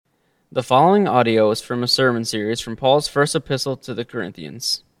The following audio is from a sermon series from Paul's first epistle to the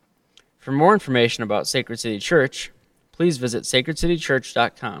Corinthians. For more information about Sacred City Church, please visit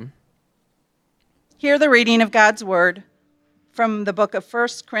sacredcitychurch.com. Hear the reading of God's Word from the book of 1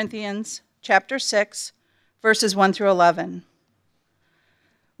 Corinthians, chapter 6, verses 1 through 11.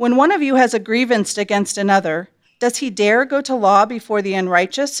 When one of you has a grievance against another, does he dare go to law before the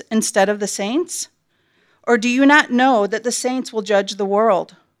unrighteous instead of the saints? Or do you not know that the saints will judge the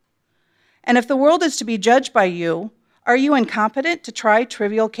world? And if the world is to be judged by you, are you incompetent to try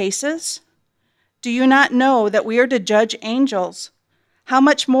trivial cases? Do you not know that we are to judge angels? How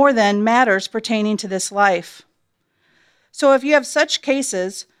much more then matters pertaining to this life? So if you have such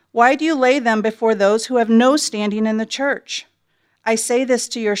cases, why do you lay them before those who have no standing in the church? I say this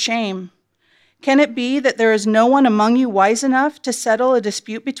to your shame. Can it be that there is no one among you wise enough to settle a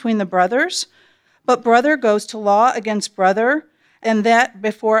dispute between the brothers? But brother goes to law against brother, and that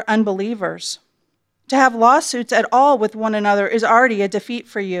before unbelievers. To have lawsuits at all with one another is already a defeat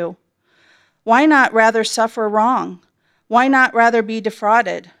for you. Why not rather suffer wrong? Why not rather be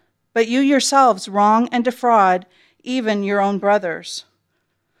defrauded? But you yourselves wrong and defraud even your own brothers.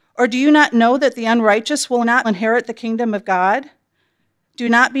 Or do you not know that the unrighteous will not inherit the kingdom of God? Do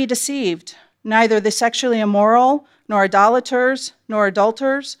not be deceived. Neither the sexually immoral, nor idolaters, nor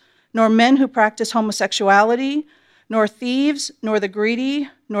adulterers, nor men who practice homosexuality, nor thieves, nor the greedy,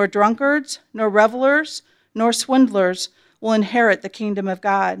 nor drunkards, nor revelers, nor swindlers will inherit the kingdom of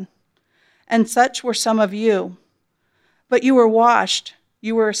God. And such were some of you. But you were washed,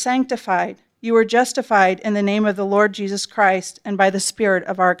 you were sanctified, you were justified in the name of the Lord Jesus Christ and by the Spirit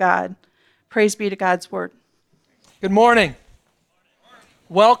of our God. Praise be to God's word. Good morning.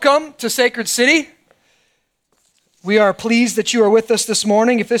 Welcome to Sacred City. We are pleased that you are with us this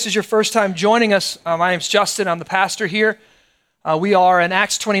morning. If this is your first time joining us, my name's Justin. I'm the pastor here. We are an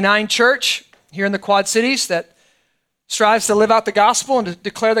Acts 29 church here in the Quad Cities that strives to live out the gospel and to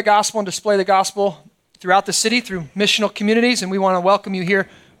declare the gospel and display the gospel throughout the city through missional communities. And we want to welcome you here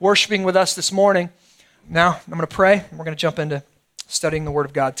worshiping with us this morning. Now, I'm going to pray, and we're going to jump into studying the Word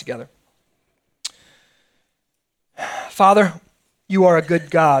of God together. Father, you are a good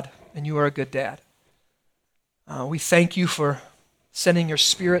God, and you are a good dad. We thank you for sending your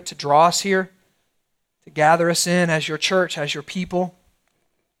Spirit to draw us here, to gather us in as your church, as your people.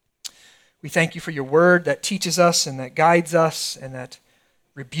 We thank you for your word that teaches us and that guides us and that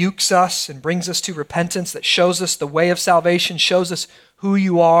rebukes us and brings us to repentance, that shows us the way of salvation, shows us who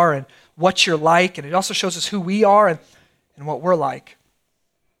you are and what you're like, and it also shows us who we are and what we're like.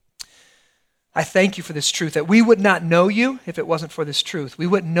 I thank you for this truth, that we would not know you if it wasn't for this truth. We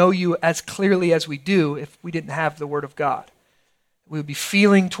wouldn't know you as clearly as we do if we didn't have the Word of God. We would be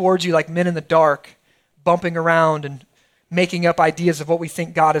feeling towards you like men in the dark, bumping around and making up ideas of what we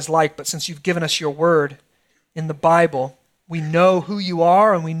think God is like. But since you've given us your Word in the Bible, we know who you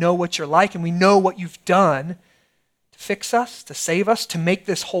are and we know what you're like and we know what you've done to fix us, to save us, to make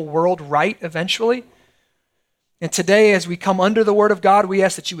this whole world right eventually. And today, as we come under the Word of God, we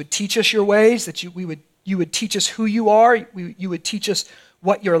ask that you would teach us your ways, that you would teach us who you are, you would teach us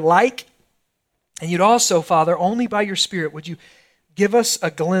what you're like. And you'd also, Father, only by your Spirit, would you give us a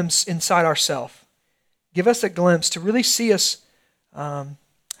glimpse inside ourselves. Give us a glimpse to really see us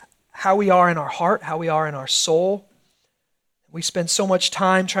how we are in our heart, how we are in our soul. We spend so much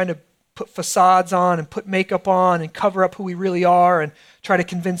time trying to put facades on and put makeup on and cover up who we really are and try to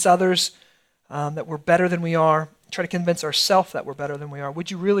convince others that we're better than we are, try to convince ourselves that we're better than we are.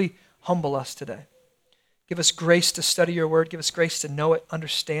 Would you really humble us today? Give us grace to study your word. Give us grace to know it,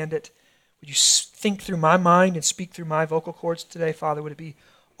 understand it. Would you think through my mind and speak through my vocal cords today, Father? Would it be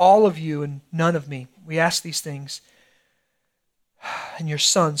all of you and none of me? We ask these things in your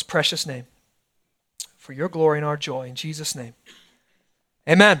Son's precious name, for your glory and our joy. In Jesus' name,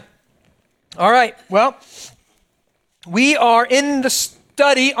 amen. All right, well, we are in the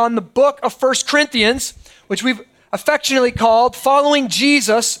study on the book of 1 Corinthians, which we've affectionately called Following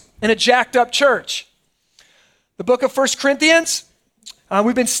Jesus in a Jacked Up Church. The book of 1 Corinthians,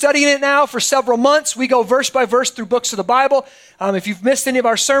 we've been studying it now for several months. We go verse by verse through books of the Bible. If you've missed any of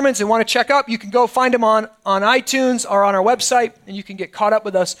our sermons and want to check up, you can go find them on iTunes or on our website, and you can get caught up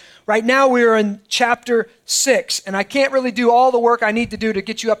with us. Right now, we are in chapter 6, and I can't really do all the work I need to do to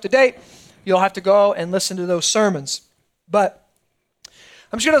get you up to date. You'll have to go and listen to those sermons. But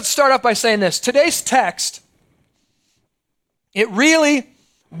I'm just going to start off by saying this. Today's text, it really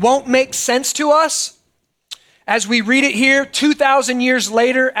won't make sense to us as we read it here 2,000 years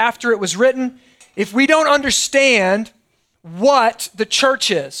later after it was written if we don't understand what the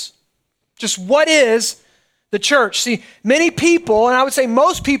church is. Just what is the church. See, many people, and I would say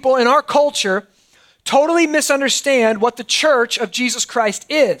most people in our culture, totally misunderstand what the church of Jesus Christ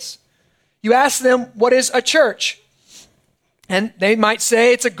is. You ask them, what is a church? And they might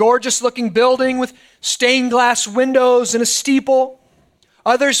say it's a gorgeous looking building with stained glass windows and a steeple.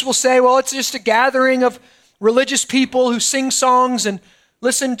 Others will say, well, it's just a gathering of religious people who sing songs and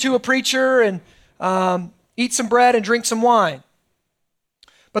listen to a preacher and eat some bread and drink some wine.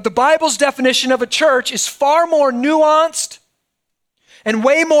 But the Bible's definition of a church is far more nuanced and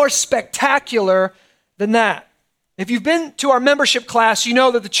way more spectacular than that. If you've been to our membership class, you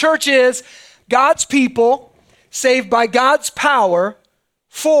know that the church is God's people saved by God's power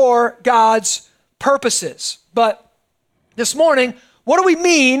for God's purposes. But this morning, what do we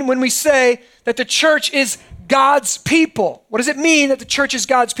mean when we say that the church is God's people? What does it mean that the church is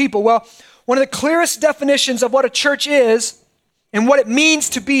God's people? Well, one of the clearest definitions of what a church is and what it means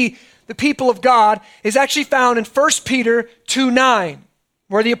to be the people of God is actually found in 1 Peter 2:9,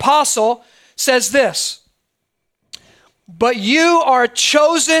 where the apostle says this: "But you are a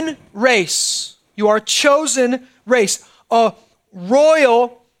chosen race." You are a chosen race, a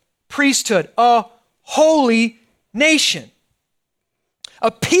royal priesthood, a holy nation,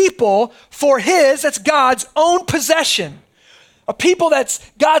 a people for his, that's God's own possession, a people that's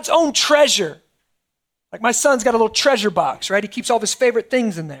God's own treasure. Like my son's got a little treasure box, right? He keeps all of his favorite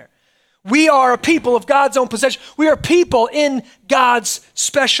things in there. We are a people of God's own possession. We are people in God's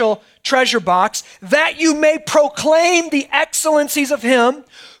special treasure box, that you may proclaim the excellencies of him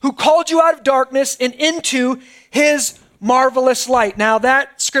who called you out of darkness and into his marvelous light. Now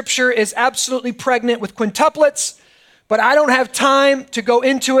that scripture is absolutely pregnant with quintuplets, but I don't have time to go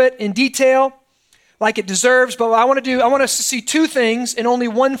into it in detail like it deserves. But what I want us to see two things in only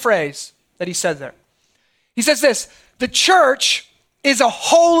one phrase that he said there. He says this: the church is a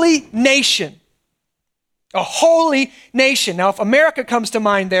holy nation. A holy nation. Now, if America comes to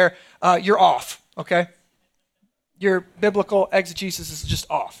mind there, you're off, okay? Your biblical exegesis is just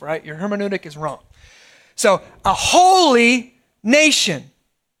off, right? Your hermeneutic is wrong. So, a holy nation.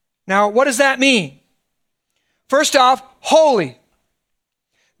 Now, what does that mean? First off, holy.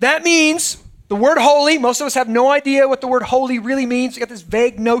 That means, the word holy, most of us have no idea what the word holy really means. We got this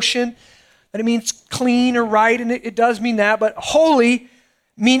vague notion that it means clean or right, and it does mean that, but holy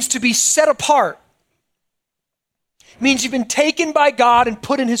means to be set apart. It means you've been taken by God and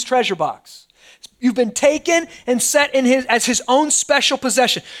put in his treasure box. You've been taken and set in as his own special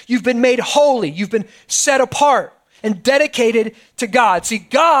possession. You've been made holy. You've been set apart and dedicated to God. See,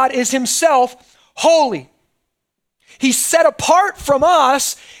 God is himself holy. He's set apart from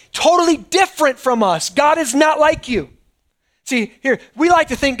us, totally different from us. God is not like you. See, here, we like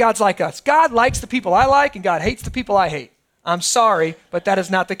to think God's like us. God likes the people I like, and God hates the people I hate. I'm sorry, but that is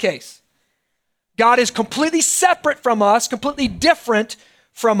not the case. God is completely separate from us, completely different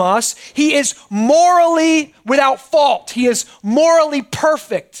from us. He is morally without fault. He is morally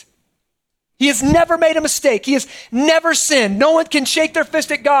perfect. He has never made a mistake. He has never sinned. No one can shake their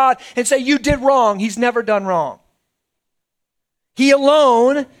fist at God and say, you did wrong. He's never done wrong. He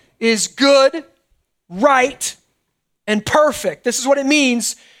alone is good, right, and perfect. This is what it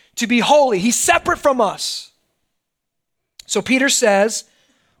means to be holy. He's separate from us. So Peter says,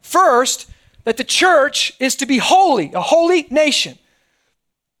 first, that the church is to be holy, a holy nation.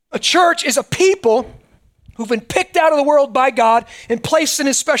 A church is a people who've been picked out of the world by God and placed in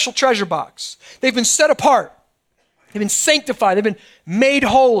his special treasure box. They've been set apart. They've been sanctified. They've been made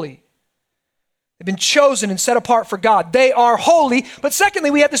holy. They've been chosen and set apart for God. They are holy. But secondly,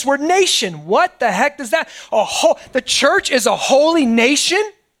 we have this word nation. What the heck does that? The church is a holy nation,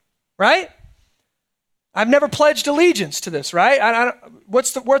 right? I've never pledged allegiance to this, right?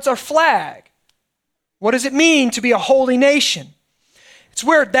 What's our flag? What does it mean to be a holy nation? It's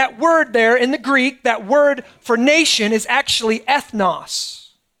weird. That word there in the Greek, that word for nation is actually ethnos.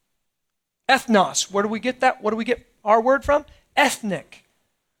 Ethnos. Where do we get that? What do we get our word from? Ethnic.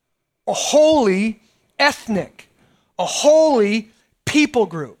 A holy ethnic. A holy people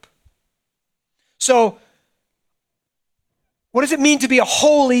group. So, what does it mean to be a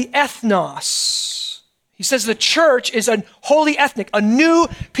holy ethnos? He says the church is a holy ethnic, a new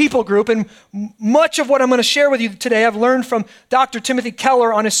people group, and much of what I'm going to share with you today I've learned from Dr. Timothy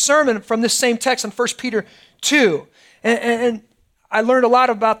Keller on his sermon from this same text in 1 Peter 2. And I learned a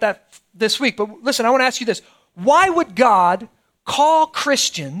lot about that this week. But listen, I want to ask you this. Why would God call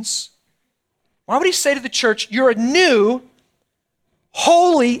Christians, why would he say to the church, you're a new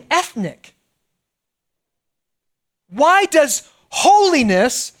holy ethnic? Why does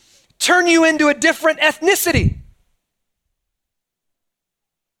holiness turn you into a different ethnicity?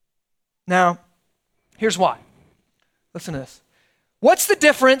 Now, here's why. Listen to this. What's the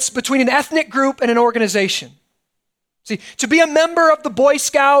difference between an ethnic group and an organization? See, to be a member of the Boy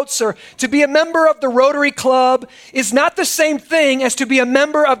Scouts or to be a member of the Rotary Club is not the same thing as to be a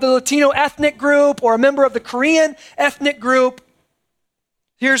member of the Latino ethnic group or a member of the Korean ethnic group.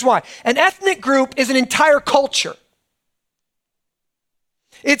 Here's why. An ethnic group is an entire culture.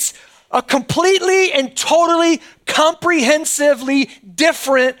 It's a completely and totally comprehensively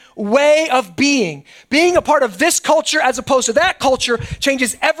different way of being. Being a part of this culture as opposed to that culture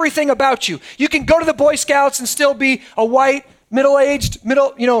changes everything about you. You can go to the Boy Scouts and still be a white, middle-aged,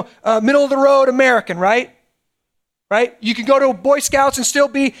 middle of the road American, right? Right? You can go to Boy Scouts and still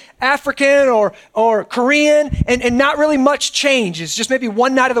be African or Korean and not really much changes. Just maybe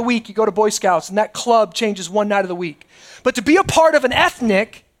one night of the week you go to Boy Scouts and that club changes one night of the week. But to be a part of an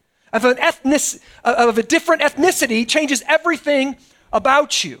ethnic, of a different ethnicity changes everything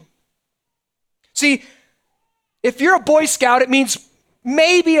about you. See, if you're a Boy Scout, it means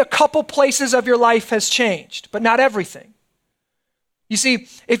maybe a couple places of your life has changed, but not everything. You see,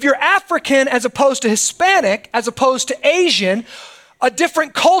 if you're African as opposed to Hispanic, as opposed to Asian, a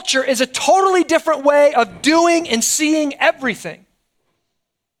different culture is a totally different way of doing and seeing everything.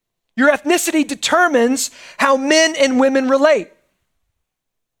 Your ethnicity determines how men and women relate.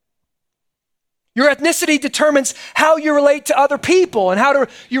 Your ethnicity determines how you relate to other people and how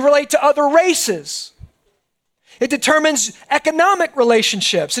you relate to other races. It determines economic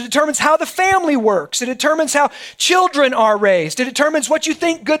relationships. It determines how the family works. It determines how children are raised. It determines what you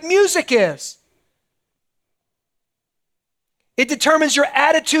think good music is. It determines your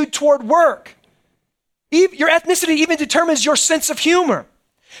attitude toward work. Your ethnicity even determines your sense of humor.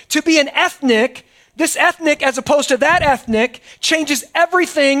 To be an ethnic, this ethnic as opposed to that ethnic changes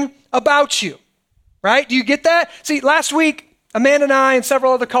everything about you. Right? Do you get that? See, last week, Amanda and I and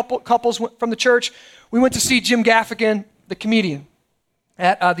several other couples from the church, we went to see Jim Gaffigan, the comedian,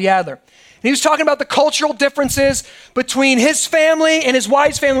 at the Adler. And he was talking about the cultural differences between his family and his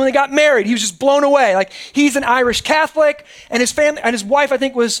wife's family when they got married. He was just blown away. Like, he's an Irish Catholic, and his family and his wife, I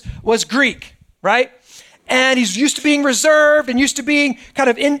think, was Greek, right? And he's used to being reserved and used to being kind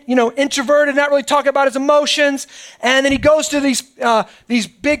of introverted, not really talking about his emotions. And then he goes to these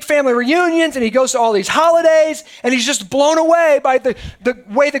big family reunions, and he goes to all these holidays, and he's just blown away by the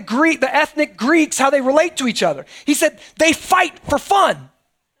way the ethnic Greeks, how they relate to each other. He said they fight for fun.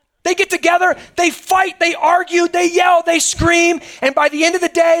 They get together, they fight, they argue, they yell, they scream, and by the end of the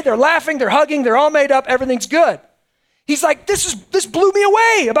day, they're laughing, they're hugging, they're all made up, everything's good. He's like, this blew me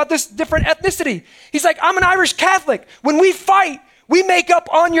away about this different ethnicity. He's like, I'm an Irish Catholic. When we fight, we make up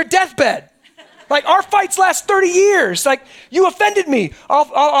on your deathbed. Like, our fights last 30 years. Like, you offended me.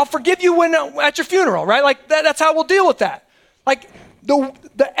 I'll forgive you at your funeral, right? Like, that's how we'll deal with that. Like, the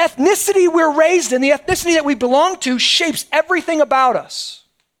ethnicity we're raised in, the ethnicity that we belong to shapes everything about us,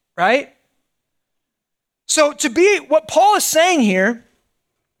 right? So what Paul is saying here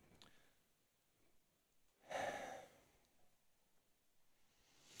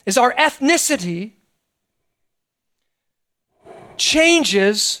is our ethnicity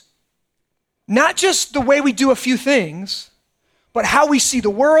changes not just the way we do a few things, but how we see the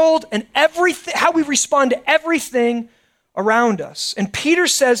world and everything, how we respond to everything around us. And Peter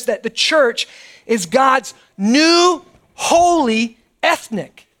says that the church is God's new holy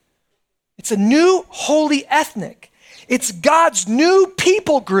ethnic. It's a new holy ethnic. It's God's new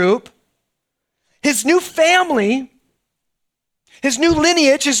people group, his new family, his new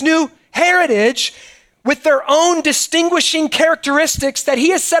lineage, his new heritage, with their own distinguishing characteristics that he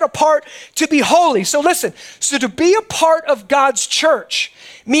has set apart to be holy. So listen, to be a part of God's church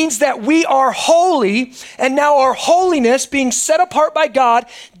means that we are holy, and now our holiness, being set apart by God,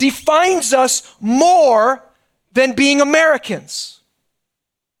 defines us more than being Americans.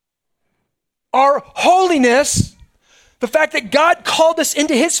 Our holiness, the fact that God called us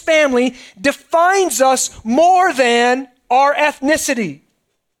into his family, defines us more than our ethnicity.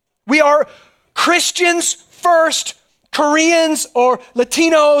 We are Christians first, Koreans or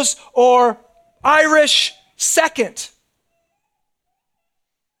Latinos or Irish second.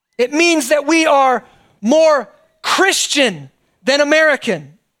 It means that we are more Christian than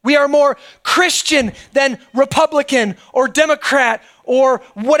American. We are more Christian than Republican or Democrat or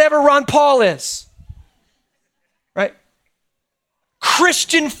whatever Ron Paul is. Right?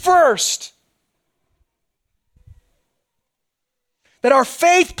 Christian first. That our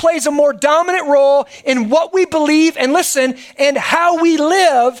faith plays a more dominant role in what we believe and listen and how we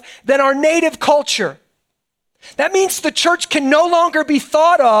live than our native culture. That means the church can no longer be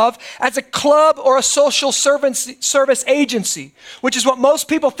thought of as a club or a social service agency, which is what most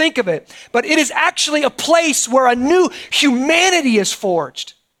people think of it. But it is actually a place where a new humanity is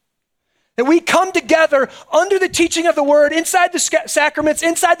forged. That we come together under the teaching of the word, inside the sacraments,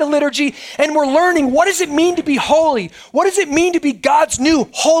 inside the liturgy, and we're learning, what does it mean to be holy? What does it mean to be God's new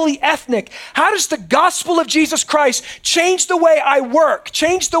holy ethnic? How does the gospel of Jesus Christ change the way I work,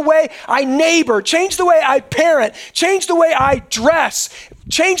 change the way I neighbor, change the way I parent, change the way I dress,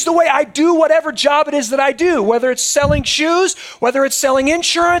 change the way I do whatever job it is that I do, whether it's selling shoes, whether it's selling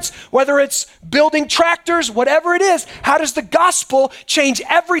insurance, whether it's building tractors, whatever it is. How does the gospel change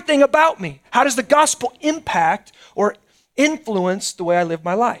everything about me? How does the gospel impact or influence the way I live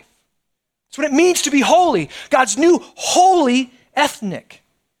my life? That's what it means to be holy, God's new holy ethnic.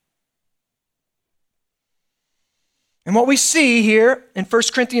 And what we see here in 1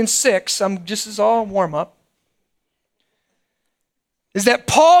 Corinthians 6, just as all warm up, is that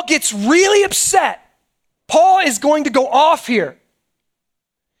Paul gets really upset. Paul is going to go off here.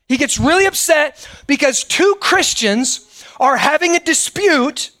 He gets really upset because two Christians are having a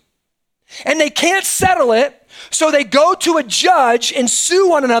dispute and they can't settle it, so they go to a judge and sue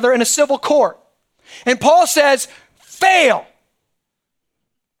one another in a civil court. And Paul says, fail.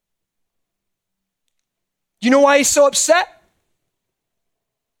 You know why he's so upset?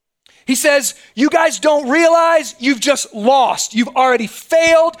 He says, you guys don't realize you've just lost. You've already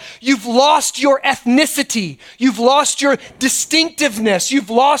failed. You've lost your ethnicity. You've lost your distinctiveness. You've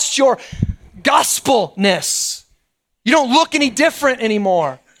lost your gospelness. You don't look any different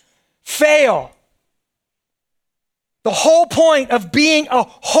anymore. Fail. The whole point of being a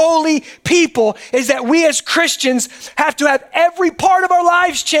holy people is that we as Christians have to have every part of our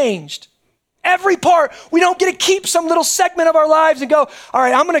lives changed. Every part. We don't get to keep some little segment of our lives and go, all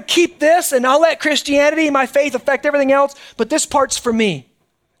right, I'm going to keep this and I'll let Christianity and my faith affect everything else, but this part's for me.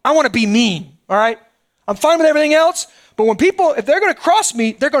 I want to be mean, all right? I'm fine with everything else, but when people, if they're going to cross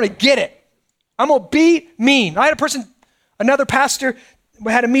me, they're going to get it. I'm going to be mean. I had another pastor,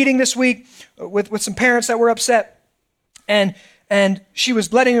 we had a meeting this week with some parents that were upset, and she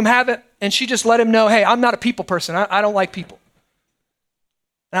was letting him have it, and she just let him know, hey, I'm not a people person. I don't like people.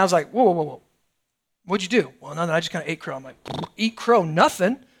 And I was like, whoa. What'd you do? Well, no, I just kind of ate crow. I'm like, eat crow,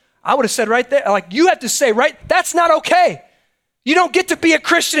 nothing. I would have said right there, like, you have to say, right, that's not okay. You don't get to be a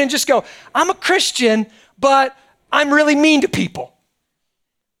Christian and just go, I'm a Christian, but I'm really mean to people.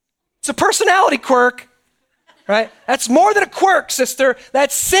 It's a personality quirk, right? That's more than a quirk, sister.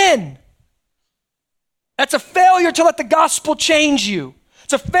 That's sin. That's a failure to let the gospel change you.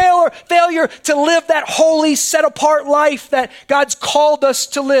 It's a failure to live that holy, set-apart life that God's called us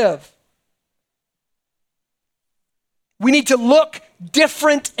to live. We need to look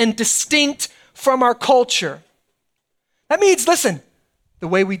different and distinct from our culture. That means, listen, the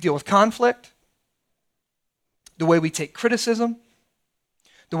way we deal with conflict, the way we take criticism,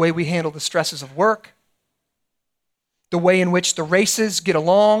 the way we handle the stresses of work, the way in which the races get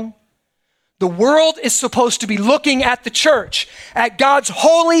along. The world is supposed to be looking at the church, at God's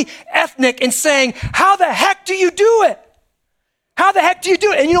holy ethnic, and saying, how the heck do you do it? How the heck do you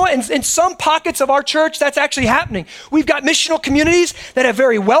do it? And you know what? In some pockets of our church, that's actually happening. We've got missional communities that have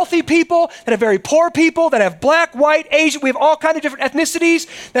very wealthy people, that have very poor people, that have black, white, Asian. We have all kinds of different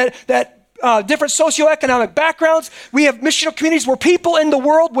ethnicities, that different socioeconomic backgrounds. We have missional communities where people in the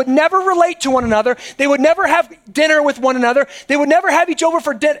world would never relate to one another. They would never have dinner with one another. They would never have each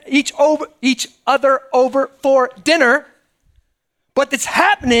other over for dinner. But it's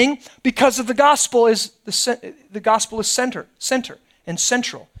happening because of the gospel is center and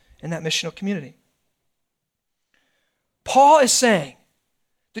central in that missional community. Paul is saying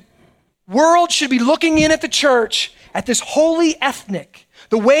the world should be looking in at the church at this holy ethnic,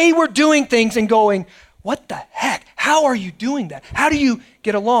 the way we're doing things, and going, what the heck? How are you doing that? How do you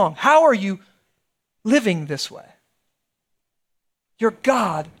get along? How are you living this way? Your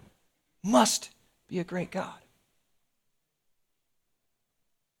God must be a great God.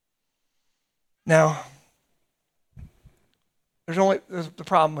 Now, the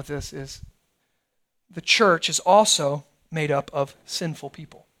problem with this is the church is also made up of sinful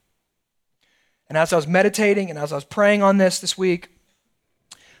people. And as I was meditating and as I was praying on this week,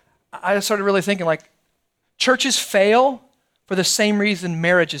 I started really thinking, like, churches fail for the same reason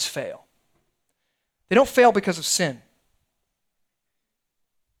marriages fail. They don't fail because of sin.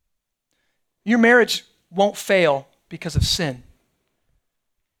 Your marriage won't fail because of sin.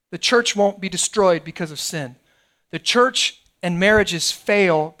 The church won't be destroyed because of sin. The church and marriages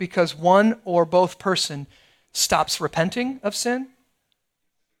fail because one or both person stops repenting of sin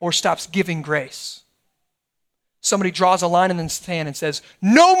or stops giving grace. somebody draws a line in the sand and says,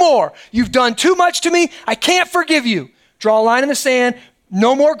 no more. You've done too much to me. I can't forgive you. Draw a line in the sand.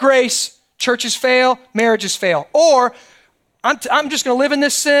 No more grace. Churches fail. Marriages fail. Or I'm just going to live in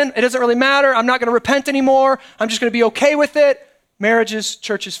this sin. It doesn't really matter. I'm not going to repent anymore. I'm just going to be okay with it. Marriages,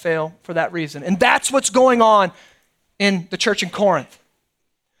 churches fail for that reason. And that's what's going on in the church in Corinth.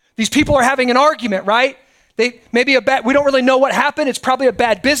 These people are having an argument, right? We don't really know what happened. It's probably a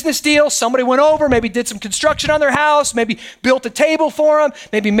bad business deal. Somebody went over, maybe did some construction on their house, maybe built a table for them,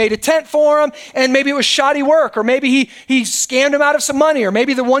 maybe made a tent for them, and maybe it was shoddy work, or maybe he scammed him out of some money, or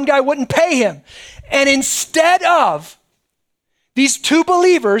maybe the one guy wouldn't pay him. And instead of these two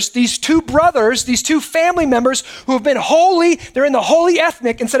believers, these two brothers, these two family members who have been holy, they're in the holy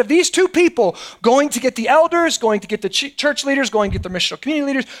ethnic, instead of these two people going to get the elders, going to get the church leaders, going to get the missional community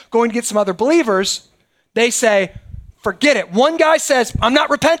leaders, going to get some other believers, they say, forget it. One guy says, I'm not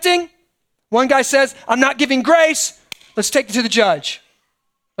repenting. One guy says, I'm not giving grace. Let's take it to the judge.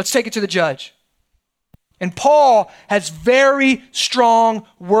 Let's take it to the judge. And Paul has very strong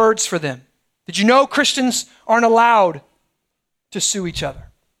words for them. Did you know Christians aren't allowed to sue each other?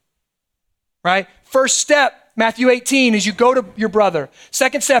 Right? First step, Matthew 18, is you go to your brother.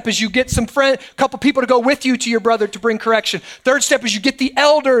 Second step is you get a couple people to go with you to your brother to bring correction. Third step is you get the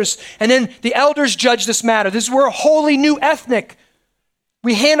elders, and then the elders judge this matter. We're a holy new ethnic.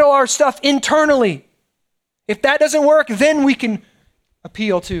 We handle our stuff internally. If that doesn't work, then we can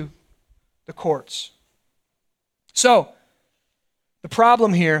appeal to the courts. So, the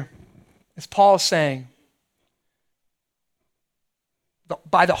problem here is Paul is saying,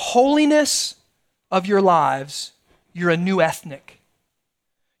 by the holiness of your lives, you're a new ethnic.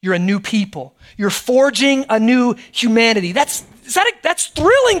 You're a new people. You're forging a new humanity. That's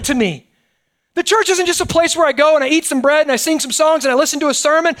thrilling to me. The church isn't just a place where I go and I eat some bread and I sing some songs and I listen to a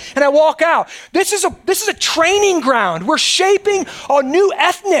sermon and I walk out. This is a training ground. We're shaping a new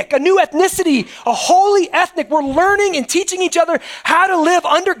ethnic, a new ethnicity, a holy ethnic. We're learning and teaching each other how to live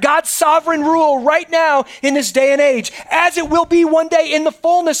under God's sovereign rule right now in this day and age, as it will be one day in the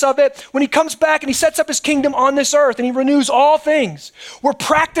fullness of it when he comes back and he sets up his kingdom on this earth and he renews all things. We're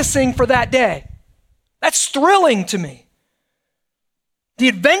practicing for that day. That's thrilling to me. The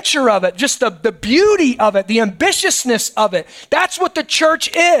adventure of it, just the beauty of it, the ambitiousness of it. That's what the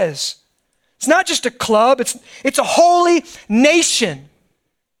church is. It's not just a club, it's a holy nation.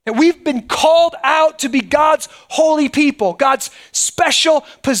 And we've been called out to be God's holy people, God's special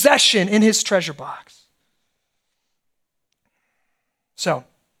possession in his treasure box. So,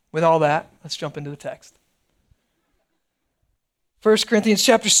 with all that, let's jump into the text. 1 Corinthians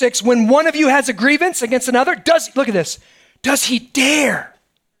chapter 6, when one of you has a grievance against another, look at this, does he dare?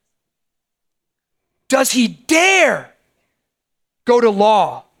 Does he dare go to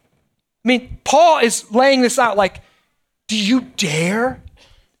law? I mean, Paul is laying this out like, do you dare?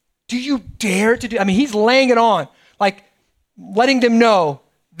 Do you dare to do? I mean, he's laying it on, like letting them know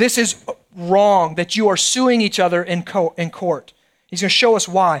this is wrong, that you are suing each other in court. He's going to show us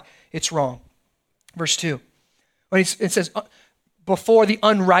why it's wrong. Verse 2, when it says, before the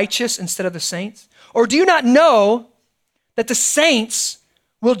unrighteous instead of the saints? Or do you not know that the saints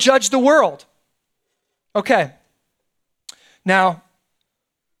will judge the world? Okay. Now,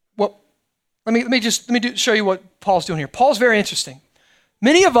 let me show you what Paul's doing here. Paul's very interesting.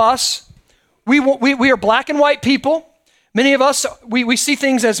 Many of us, we are black and white people. Many of us, we see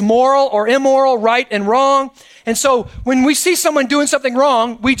things as moral or immoral, right and wrong. And so when we see someone doing something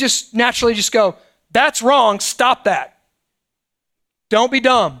wrong, we just naturally just go, that's wrong, stop that. Don't be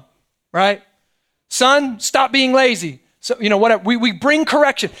dumb, right? Son, stop being lazy. So, whatever, we bring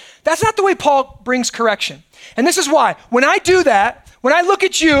correction. That's not the way Paul brings correction. And this is why. When I do that, when I look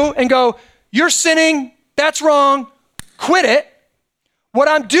at you and go, you're sinning, that's wrong, quit it, what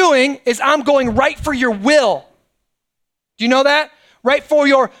I'm doing is I'm going right for your will. Do you know that? Right for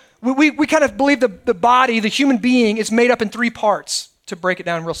your, we kind of believe the body, the human being, is made up in three parts, to break it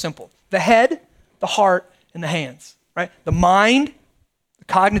down real simple. The head, the heart, and the hands, right? The mind, the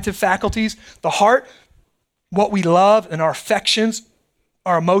cognitive faculties, the heart, what we love and our affections,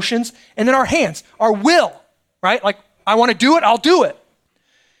 our emotions, and then our hands, our will, right? Like, I want to do it, I'll do it.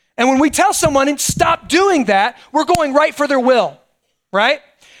 And when we tell someone, stop doing that, we're going right for their will, right?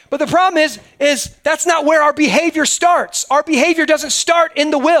 But the problem is that's not where our behavior starts. Our behavior doesn't start in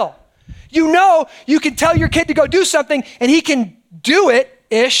the will. You can tell your kid to go do something and he can do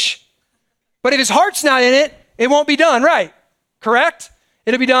it-ish, but if his heart's not in it, it won't be done right, correct?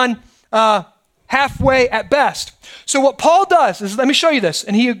 It'll be done halfway at best. So what Paul does is, let me show you this,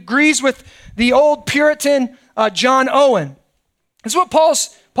 and he agrees with the old Puritan John Owen. This is what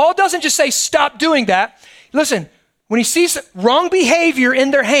Paul doesn't just say, stop doing that. Listen, when he sees wrong behavior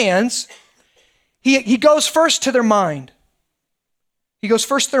in their hands, he goes first to their mind. He goes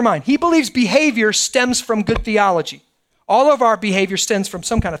first to their mind. He believes behavior stems from good theology. All of our behavior stems from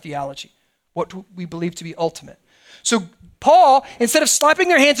some kind of theology, what we believe to be ultimate. So Paul, instead of slapping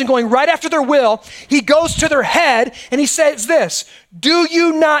their hands and going right after their will, he goes to their head and he says this, do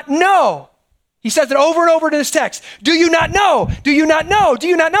you not know? He says it over and over in this text. Do you not know? Do you not know? Do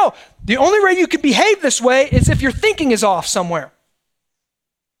you not know? The only way you can behave this way is if your thinking is off somewhere.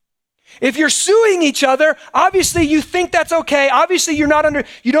 If you're suing each other, obviously you think that's okay. Obviously you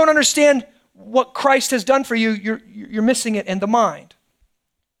don't understand what Christ has done for you. You're missing it in the mind.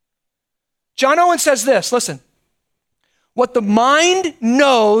 John Owen says this, listen. What the mind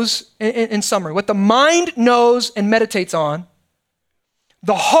knows, in summary, what the mind knows and meditates on,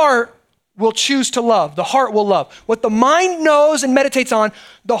 the heart will choose to love. The heart will love. What the mind knows and meditates on,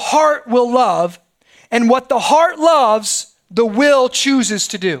 the heart will love. And what the heart loves, the will chooses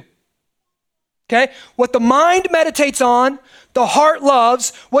to do. Okay? What the mind meditates on, the heart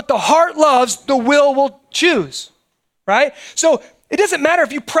loves. What the heart loves, the will choose. Right? So it doesn't matter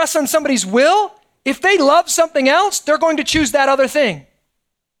if you press on somebody's will. If they love something else, they're going to choose that other thing.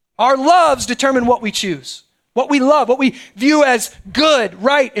 Our loves determine what we choose, what we love, what we view as good,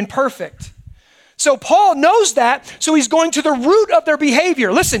 right, and perfect. So Paul knows that, so he's going to the root of their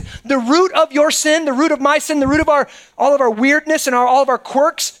behavior. Listen, the root of your sin, the root of my sin, the root of all of our weirdness and all of our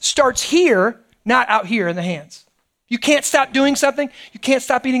quirks starts here, not out here in the hands. You can't stop doing something. You can't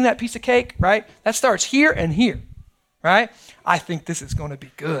stop eating that piece of cake, right? That starts here and here, right? I think this is going to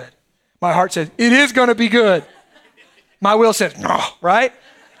be good. My heart says, it is going to be good. My will says, no, right?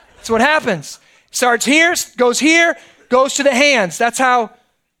 That's what happens. Starts here, goes to the hands. That's how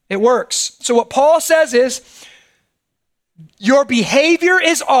it works. So what Paul says is, your behavior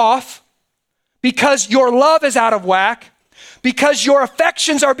is off because your love is out of whack, because your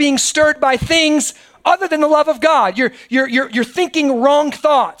affections are being stirred by things other than the love of God. You're thinking wrong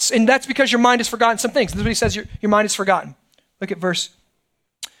thoughts, and that's because your mind has forgotten some things. This is what he says, your mind is forgotten. Look at verse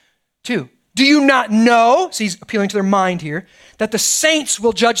 2. Do you not know, so he's appealing to their mind here, that the saints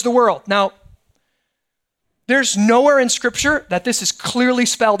will judge the world? Now, there's nowhere in Scripture that this is clearly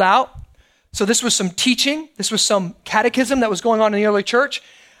spelled out. So this was some teaching. This was some catechism that was going on in the early church.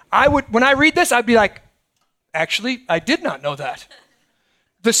 When I read this, I'd be like, actually, I did not know that.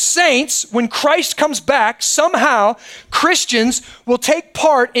 The saints, when Christ comes back, somehow Christians will take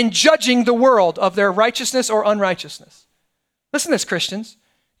part in judging the world of their righteousness or unrighteousness. Listen to this, Christians.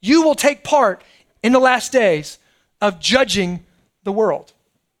 You will take part in the last days of judging the world.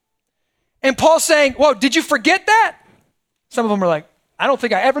 And Paul's saying, whoa, did you forget that? Some of them are like, I don't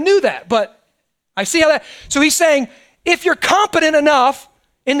think I ever knew that, but I see how that. So he's saying, if you're competent enough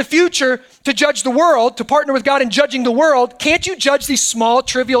in the future to judge the world, to partner with God in judging the world, can't you judge these small,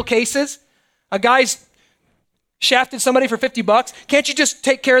 trivial cases? A guy's shafted somebody for $50. Can't you just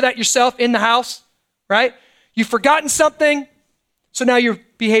take care of that yourself in the house, right? You've forgotten something, so now your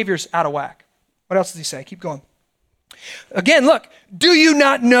behavior's out of whack. What else does he say? Keep going. Again, look, do you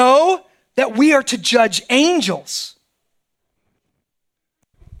not know that we are to judge angels?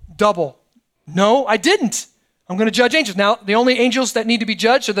 Double. No, I didn't. I'm going to judge angels. Now, the only angels that need to be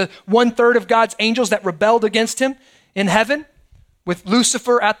judged are the 1/3 of God's angels that rebelled against him in heaven, with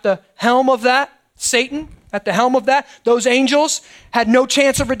Lucifer at the helm of that, Satan at the helm of that. Those angels had no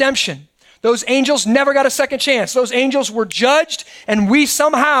chance of redemption. Those angels never got a second chance. Those angels were judged, and we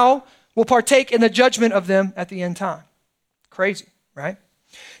somehow will partake in the judgment of them at the end time. Crazy, right?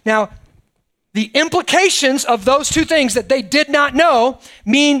 Now, the implications of those two things that they did not know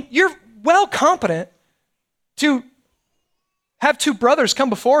mean you're well competent to have two brothers come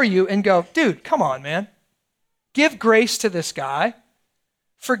before you and go, dude, come on, man. Give grace to this guy.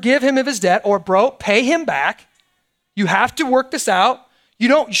 Forgive him of his debt, or bro, pay him back. You have to work this out.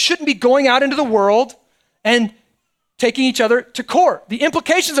 You shouldn't be going out into the world and taking each other to court. The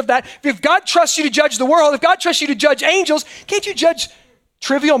implications of that, if God trusts you to judge the world, if God trusts you to judge angels, can't you judge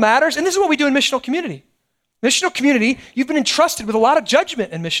trivial matters? And this is what we do in missional community. Missional community, you've been entrusted with a lot of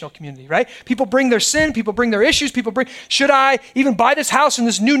judgment in missional community, right? People bring their sin, people bring their issues, should I even buy this house in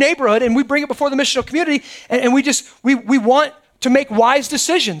this new neighborhood? And we bring it before the missional community, and we want to make wise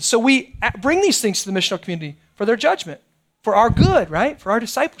decisions. So we bring these things to the missional community for their judgment, for our good, right? For our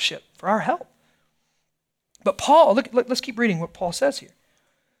discipleship, for our help. But Paul, let's keep reading what Paul says here.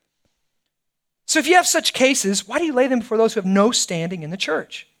 So if you have such cases, why do you lay them before those who have no standing in the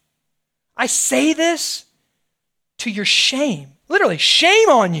church? I say this to your shame. Literally, shame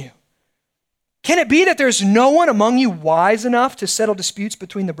on you. Can it be that there's no one among you wise enough to settle disputes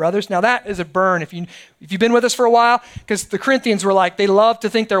between the brothers? Now that is a burn if you've been with us for a while, because the Corinthians were like, they love to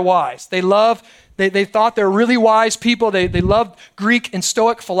think they're wise. They thought they're really wise people. They loved Greek and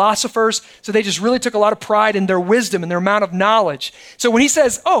Stoic philosophers, so they just really took a lot of pride in their wisdom and their amount of knowledge. So when he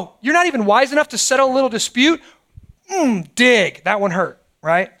says, oh, you're not even wise enough to settle a little dispute, dig, that one hurt,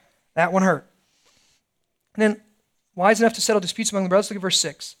 right? That one hurt. And then wise enough to settle disputes among the brothers, look at verse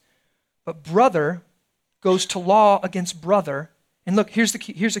 6. But brother goes to law against brother. And look, here's the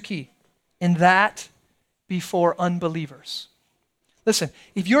key. And that before unbelievers. Listen,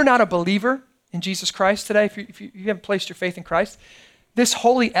 if you're not a believer in Jesus Christ today, if you haven't placed your faith in Christ, this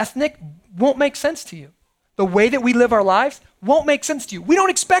holy ethnic won't make sense to you. The way that we live our lives won't make sense to you. We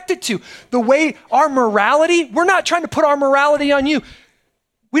don't expect it to. The way our morality, we're not trying to put our morality on you.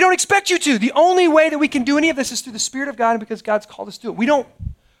 We don't expect you to. The only way that we can do any of this is through the Spirit of God and because God's called us to do it.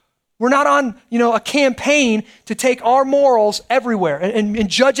 We're not on, a campaign to take our morals everywhere and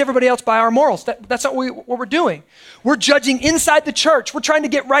judge everybody else by our morals. That's not what we're doing. We're judging inside the church. We're trying to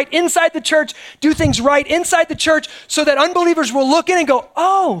get right inside the church, do things right inside the church so that unbelievers will look in and go,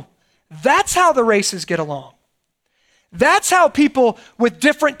 oh, that's how the races get along. That's how people with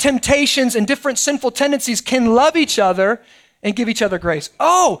different temptations and different sinful tendencies can love each other and give each other grace.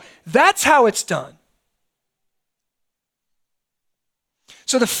 Oh, that's how it's done.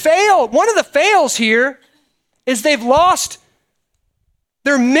 So one of the fails here is they've lost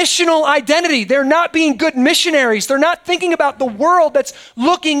their missional identity. They're not being good missionaries. They're not thinking about the world that's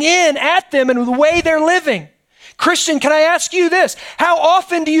looking in at them and the way they're living. Christian, can I ask you this? How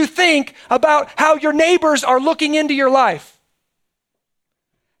often do you think about how your neighbors are looking into your life?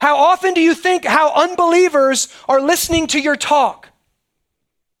 How often do you think how unbelievers are listening to your talk?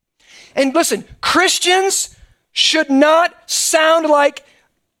 And listen, Christians should not sound like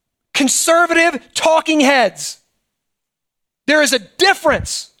conservative talking heads. There is a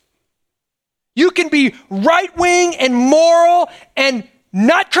difference. You can be right-wing and moral and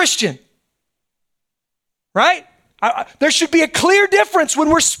not Christian, right? There should be a clear difference when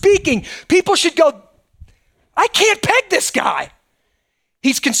we're speaking. People should go, I can't peg this guy.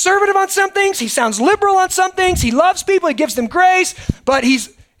 He's conservative on some things. He sounds liberal on some things. He loves people. He gives them grace, but he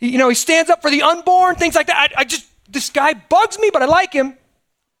stands up for the unborn, things like that. This guy bugs me, but I like him.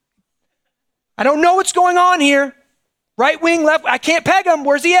 I don't know what's going on here. Right wing, left, I can't peg him.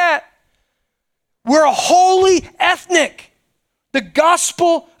 Where's he at? We're a holy ethnic. The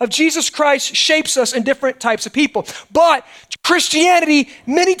gospel of Jesus Christ shapes us in different types of people. But Christianity,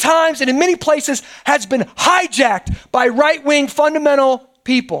 many times and in many places, has been hijacked by right-wing fundamental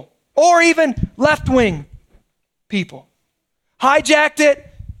people or even left-wing people. Hijacked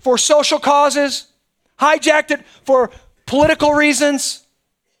it for social causes, hijacked it for political reasons.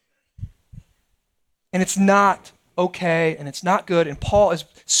 And it's not okay, and it's not good. And Paul is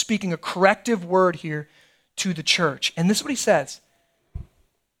speaking a corrective word here to the church. And this is what he says.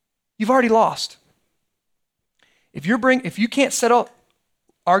 You've already lost. If you can't settle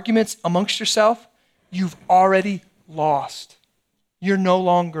arguments amongst yourself, you've already lost. You're no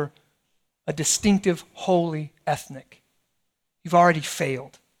longer a distinctive, holy ethnic. You've already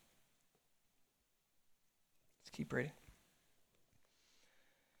failed. Let's keep reading.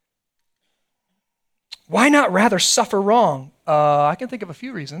 Why not rather suffer wrong? I can think of a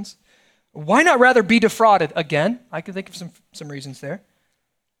few reasons. Why not rather be defrauded? Again, I can think of some reasons there.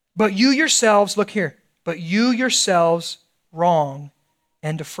 But you yourselves, look here, but you yourselves wrong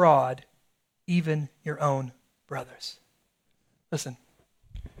and defraud even your own brothers. Listen,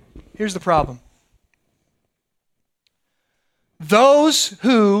 here's the problem. Those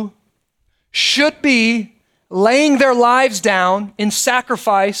who should be laying their lives down in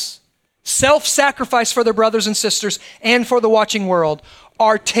sacrifice, self-sacrifice for their brothers and sisters and for the watching world,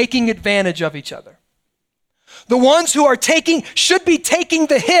 are taking advantage of each other. The ones who should be taking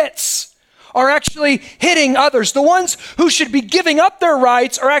the hits are actually hitting others. The ones who should be giving up their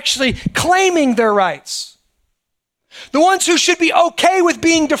rights are actually claiming their rights. The ones who should be okay with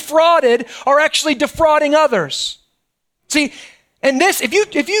being defrauded are actually defrauding others. See, and this, if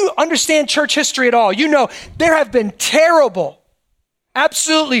you understand church history at all, you know there have been terrible,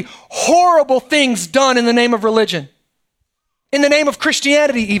 absolutely horrible things done in the name of religion, in the name of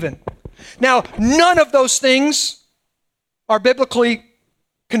Christianity even. Now, none of those things are biblically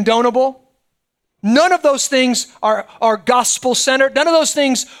condonable. None of those things are gospel-centered. None of those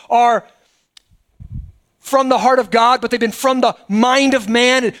things are from the heart of God, but they've been from the mind of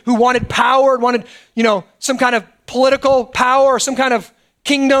man who wanted power, wanted, some kind of political power or some kind of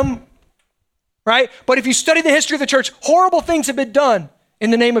kingdom, right? But if you study the history of the church, horrible things have been done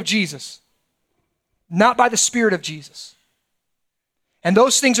in the name of Jesus. not by the Spirit of Jesus. And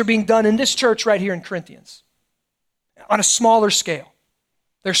those things are being done in this church right here in Corinthians on a smaller scale.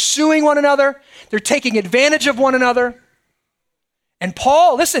 They're suing one another. They're taking advantage of one another. And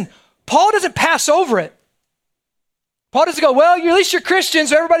Paul, listen, Paul doesn't pass over it. Paul doesn't go, well, at least you're Christians,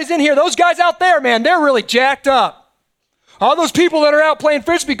 so everybody's in here. Those guys out there, man, they're really jacked up. All those people that are out playing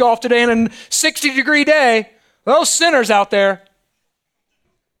Frisbee golf today in a 60-degree day, those sinners out there.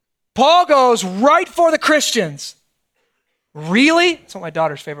 Paul goes right for the Christians. Really? That's not my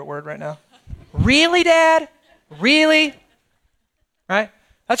daughter's favorite word right now. Really, Dad? Really? Right?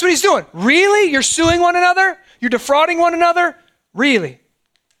 That's what he's doing. Really? You're suing one another? You're defrauding one another? Really?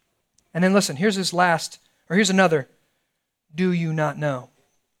 And then listen, here's another. Do you not know?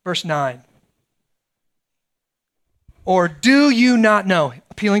 Verse 9. Or do you not know?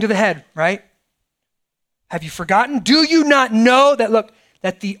 Appealing to the head, right? Have you forgotten? Do you not know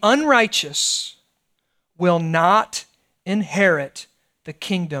that the unrighteous will not inherit the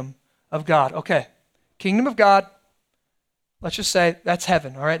kingdom of God? Okay, kingdom of God, let's just say that's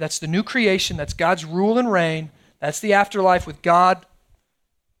heaven, all right? That's the new creation. That's God's rule and reign. That's the afterlife with God.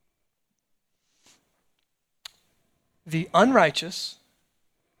 The unrighteous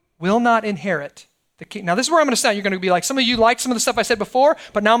will not inherit the kingdom. Now, this is where I'm going to sound. You're going to be like, some of you like some of the stuff I said before,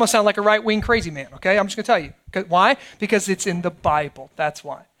 but now I'm going to sound like a right-wing crazy man, okay? I'm just going to tell you. Why? Because it's in the Bible. That's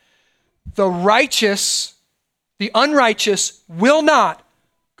why. The unrighteous will not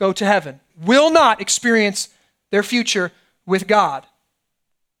go to heaven, will not experience their future with God.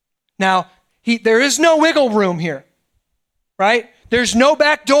 Now, there is no wiggle room here, right? There's no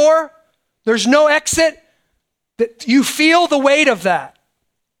back door. There's no exit. You feel the weight of that.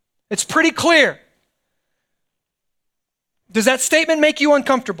 It's pretty clear. Does that statement make you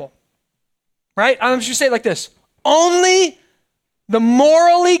uncomfortable? Right? I'm just going to say it like this. Only the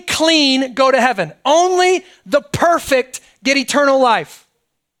morally clean go to heaven. Only the perfect get eternal life.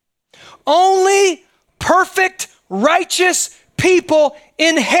 Only perfect, righteous people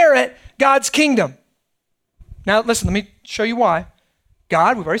inherit God's kingdom. Now, listen, let me show you why.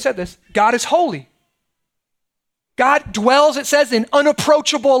 God, we've already said this, God is holy. God dwells, it says, in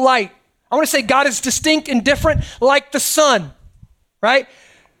unapproachable light. I want to say God is distinct and different like the sun, right?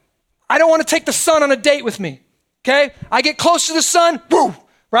 I don't want to take the sun on a date with me, okay? I get close to the sun, woo,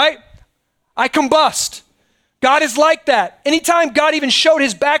 right? I combust. God is like that. Anytime God even showed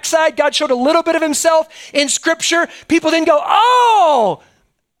his backside, God showed a little bit of himself in Scripture, people didn't go, oh,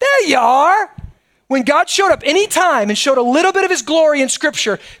 there you are. When God showed up anytime and showed a little bit of his glory in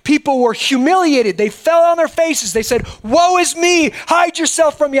Scripture, people were humiliated. They fell on their faces. They said, woe is me. Hide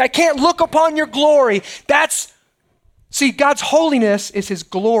yourself from me. I can't look upon your glory. See, God's holiness is his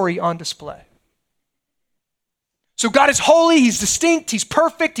glory on display. So God is holy. He's distinct. He's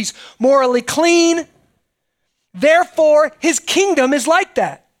perfect. He's morally clean. Therefore, his kingdom is like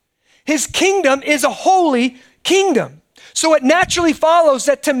that. His kingdom is a holy kingdom. So it naturally follows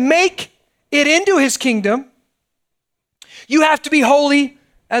that to make it into his kingdom, you have to be holy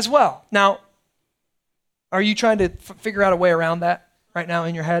as well. Now, are you trying to figure out a way around that right now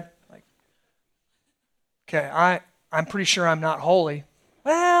in your head? Like, okay, I'm pretty sure I'm not holy.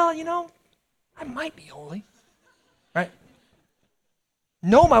 Well, I might be holy, right?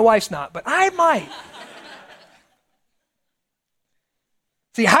 No, my wife's not, but I might.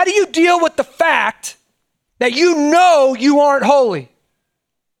 See, how do you deal with the fact that you know you aren't holy?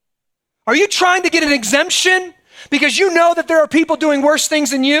 Are you trying to get an exemption because you know that there are people doing worse things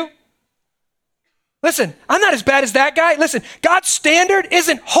than you? Listen, I'm not as bad as that guy. Listen, God's standard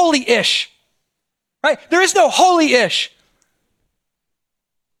isn't holy-ish, right? There is no holy-ish,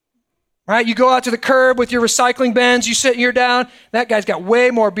 right? You go out to the curb with your recycling bins, you sit here down. That guy's got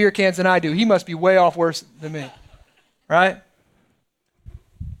way more beer cans than I do. He must be way off worse than me, right?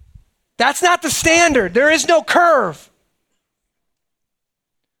 That's not the standard. There is no curve.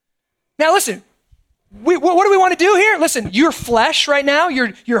 Now listen, what do we want to do here? Listen, your flesh right now,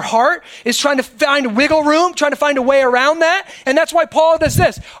 your heart is trying to find wiggle room, trying to find a way around that. And that's why Paul does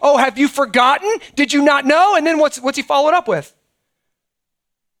this. Oh, have you forgotten? Did you not know? And then what's he followed up with?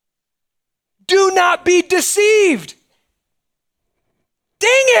 Do not be deceived. Dang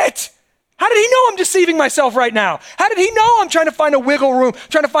it. How did he know I'm deceiving myself right now? How did he know I'm trying to find a wiggle room,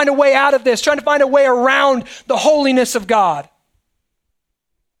 trying to find a way out of this, trying to find a way around the holiness of God?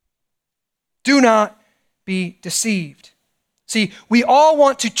 Do not be deceived. See, we all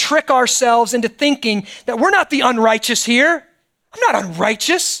want to trick ourselves into thinking that we're not the unrighteous here. I'm not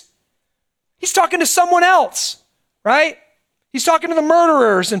unrighteous. He's talking to someone else, right? He's talking to the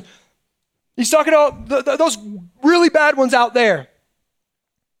murderers, and he's talking to those really bad ones out there.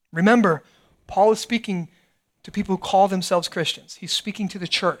 Remember, Paul is speaking to people who call themselves Christians. He's speaking to the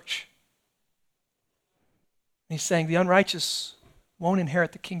church. And he's saying the unrighteous won't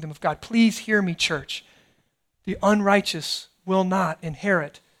inherit the kingdom of God. Please hear me, church. The unrighteous will not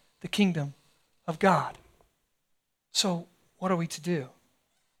inherit the kingdom of God. So what are we to do?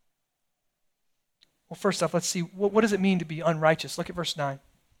 Well, first off, let's see, what does it mean to be unrighteous? Look at verse 9.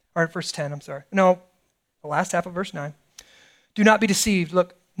 Or verse 10, I'm sorry. No, the last half of verse 9. Do not be deceived.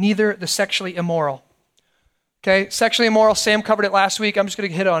 Look, neither the sexually immoral. Okay, sexually immoral, Sam covered it last week. I'm just going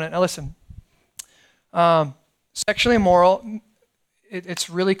to hit on it. Now listen. Sexually immoral, it's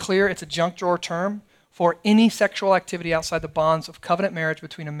really clear. It's a junk drawer term for any sexual activity outside the bonds of covenant marriage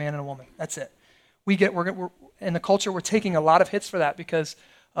between a man and a woman. That's it. We're in the culture, we're taking a lot of hits for that because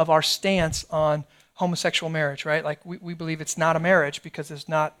of our stance on homosexual marriage, right? Like we believe it's not a marriage because there's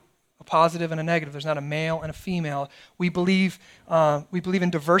not a positive and a negative. There's not a male and a female. We believe in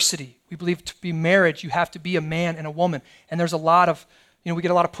diversity. We believe to be married, you have to be a man and a woman. And there's a lot of, we get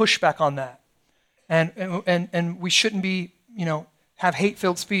a lot of pushback on that. And we shouldn't be, have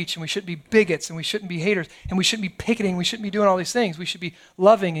hate-filled speech, and we shouldn't be bigots, and we shouldn't be haters, and we shouldn't be picketing, we shouldn't be doing all these things. We should be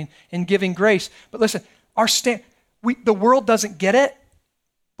loving and giving grace. But listen, the world doesn't get it,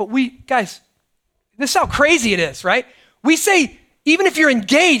 but guys, this is how crazy it is, right? We say, even if you're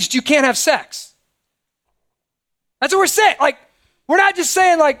engaged, you can't have sex. That's what we're saying. Like, we're not just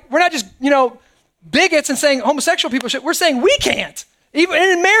saying, we're not just, bigots and saying homosexual people should. We're saying we can't, even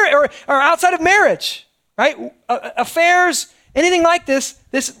in marriage or outside of marriage, right? Affairs, anything like this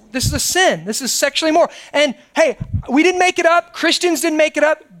is a sin. This is sexually immoral. And hey, we didn't make it up. Christians didn't make it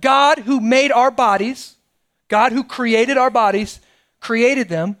up. God who made our bodies, God who created our bodies, created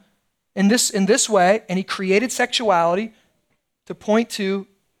them in this way, and he created sexuality to point to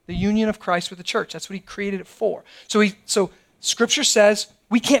the union of Christ with the church. That's what he created it for. So Scripture says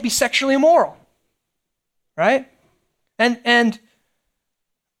we can't be sexually immoral, right? And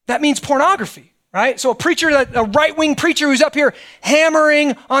that means pornography, right? So a right-wing preacher who's up here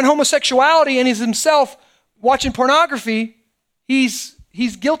hammering on homosexuality and is himself watching pornography, he's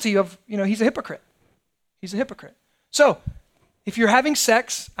guilty of, he's a hypocrite. He's a hypocrite. So if you're having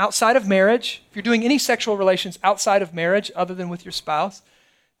sex outside of marriage, if you're doing any sexual relations outside of marriage other than with your spouse,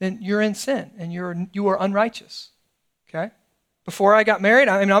 then you're in sin and you are unrighteous, okay? Before I got married,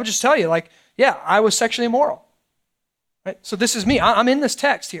 I'll just tell you, I was sexually immoral, right? So this is me. I'm in this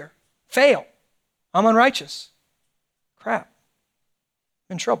text here. Fail. I'm unrighteous. Crap.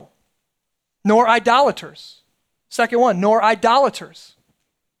 I'm in trouble. Nor idolaters. Second one, nor idolaters.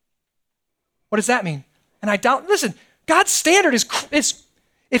 What does that mean? Listen, God's standard is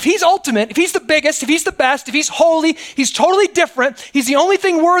if he's ultimate, if he's the biggest, if he's the best, if he's holy, he's totally different, he's the only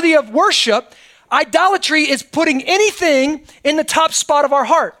thing worthy of worship. Idolatry is putting anything in the top spot of our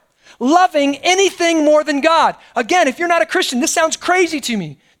heart, loving anything more than God. Again, if you're not a Christian, this sounds crazy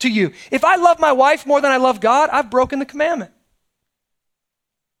to you. If I love my wife more than I love God, I've broken the commandment.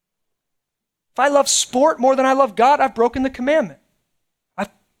 If I love sport more than I love God, I've broken the commandment.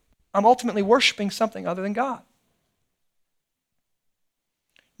 I'm ultimately worshiping something other than God.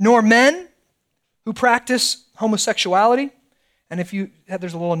 Nor men who practice homosexuality. And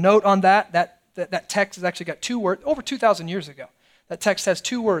there's a little note on that text has actually got 2 words, over 2,000 years ago. That text has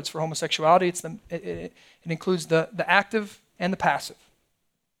 2 words for homosexuality. It includes the active and the passive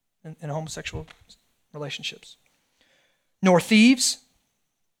in homosexual relationships. Nor thieves,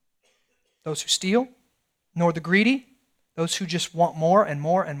 those who steal, nor the greedy, those who just want more and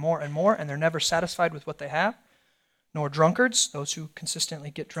more and more and more, and they're never satisfied with what they have. Nor drunkards, those who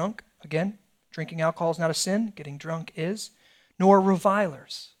consistently get drunk. Again, drinking alcohol is not a sin, getting drunk is. Nor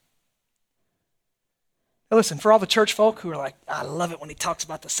revilers. Now listen, for all the church folk who are like, I love it when he talks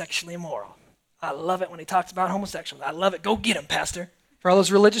about the sexually immoral. I love it when he talks about homosexuals. I love it. Go get him, Pastor. For all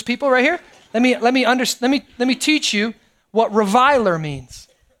those religious people right here, let me teach you what reviler means.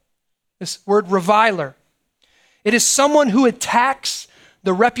 This word reviler. It is someone who attacks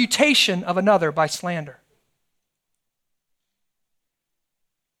the reputation of another by slander.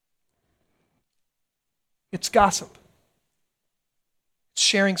 It's gossip. It's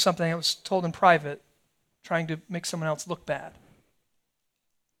sharing something that was told in private, trying to make someone else look bad.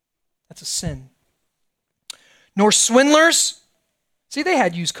 That's a sin. Nor swindlers. See, they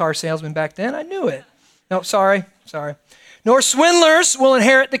had used car salesmen back then. I knew it. No, sorry. Nor swindlers will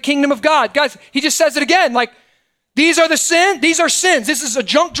inherit the kingdom of God. Guys, he just says it again. These are sins. This is a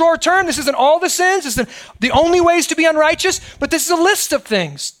junk drawer term. This isn't all the sins. This isn't the only ways to be unrighteous, but this is a list of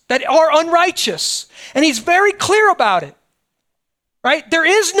things that are unrighteous. And he's very clear about it, right? There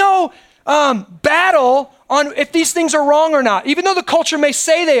is no battle on if these things are wrong or not. Even though the culture may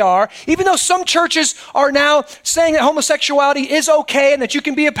say they are, even though some churches are now saying that homosexuality is okay and that you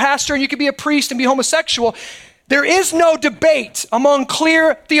can be a pastor and you can be a priest and be homosexual, there is no debate among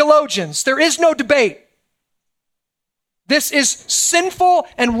clear theologians. There is no debate. This is sinful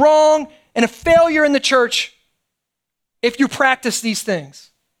and wrong and a failure in the church if you practice these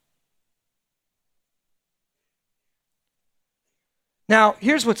things. Now,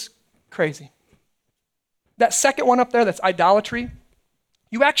 here's what's crazy. That second one up there, that's idolatry,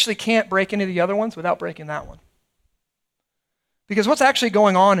 you actually can't break any of the other ones without breaking that one. Because what's actually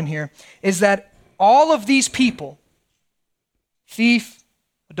going on in here is that all of these people, thief,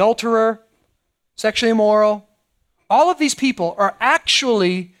 adulterer, sexually immoral, all of these people are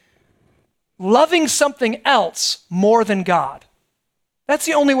actually loving something else more than God. That's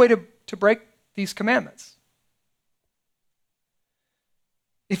the only way to break these commandments.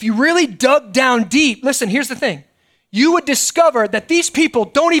 If you really dug down deep, listen, here's the thing. You would discover that these people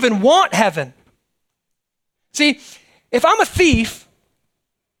don't even want heaven. See, if I'm a thief,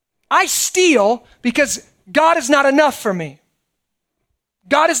 I steal because God is not enough for me.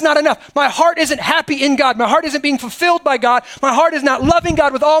 God is not enough. My heart isn't happy in God. My heart isn't being fulfilled by God. My heart is not loving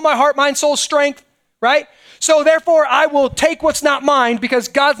God with all my heart, mind, soul, strength, right? So therefore, I will take what's not mine because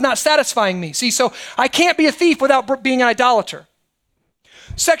God's not satisfying me. See, so I can't be a thief without being an idolater.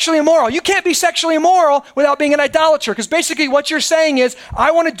 Sexually immoral. You can't be sexually immoral without being an idolater, because basically what you're saying is,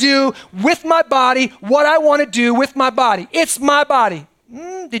 I want to do with my body what I want to do with my body. It's my body.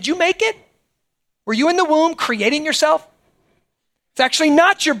 Did you make it? Were you in the womb creating yourself? It's actually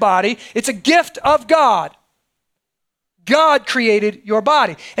not your body. It's a gift of God. God created your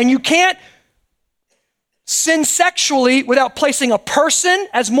body. And you can't sin sexually without placing a person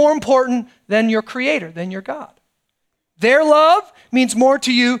as more important than your creator, than your God. Their love means more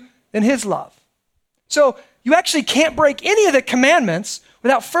to you than his love. So you actually can't break any of the commandments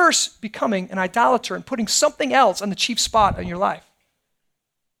without first becoming an idolater and putting something else on the chief spot in your life.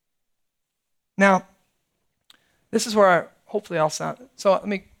 Now, this is where hopefully I'll sound. So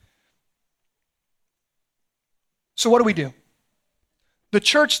what do we do? The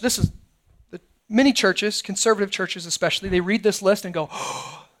church, many churches, conservative churches especially, they read this list and go,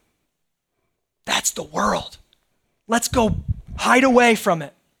 oh, that's the world. Let's go hide away from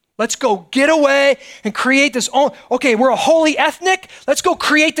it. Let's go get away and create this own. Okay, we're a holy ethnic. Let's go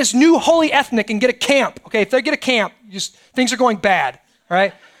create this new holy ethnic and get a camp. Okay, if they get a camp, things are going bad, all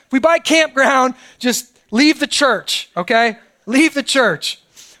right? If we buy a campground, just leave the church, okay? Leave the church.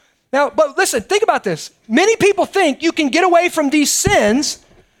 Now, but listen, think about this. Many people think you can get away from these sins.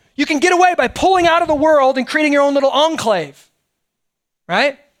 You can get away by pulling out of the world and creating your own little enclave,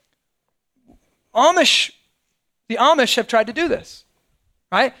 right? The Amish have tried to do this,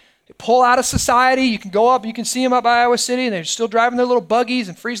 right? They pull out of society. You can go up, you can see them up by Iowa City, and they're still driving their little buggies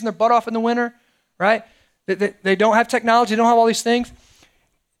and freezing their butt off in the winter, right? They don't have technology. They don't have all these things.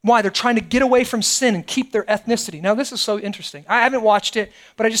 Why? They're trying to get away from sin and keep their ethnicity. Now, this is so interesting. I haven't watched it,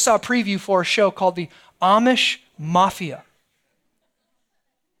 but I just saw a preview for a show called the Amish Mafia.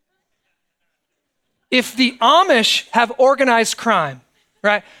 If the Amish have organized crime,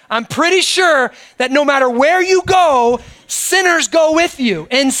 right? I'm pretty sure that no matter where you go, sinners go with you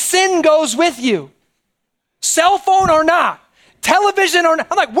and sin goes with you. Cell phone or not, television or not.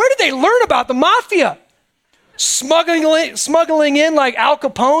 I'm like, where did they learn about the mafia? Smuggling in like Al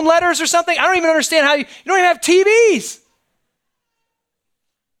Capone letters or something? I don't even understand how you don't even have TVs.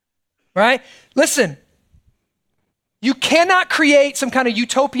 Right? Listen, you cannot create some kind of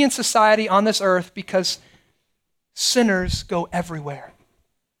utopian society on this earth because sinners go everywhere.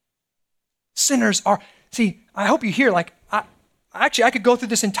 Sinners are, I hope you hear, I could go through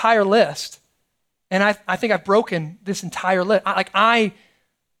this entire list, and I think I've broken this entire list. I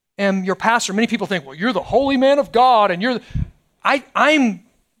am your pastor. Many people think, well, you're the holy man of God, and I'm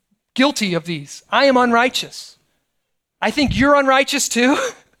guilty of these. I am unrighteous. I think you're unrighteous too,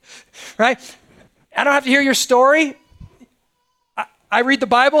 right? I don't have to hear your story. I read the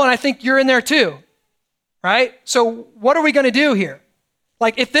Bible, and I think you're in there too, right? So what are we going to do here?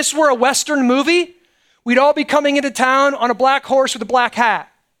 Like if this were a Western movie, we'd all be coming into town on a black horse with a black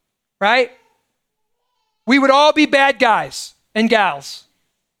hat, right? We would all be bad guys and gals,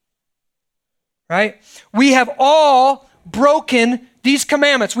 right? We have all broken these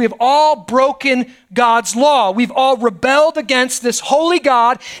commandments. We have all broken God's law. We've all rebelled against this holy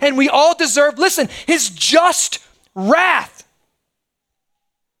God, and we all deserve, listen, his just wrath.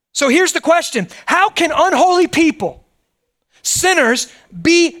 So here's the question. How can unholy people, sinners,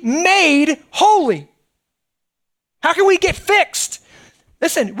 be made holy? How can we get fixed?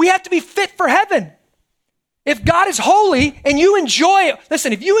 Listen, we have to be fit for heaven. If God is holy and you enjoy,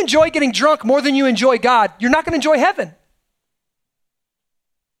 listen, if you enjoy getting drunk more than you enjoy God, you're not going to enjoy heaven.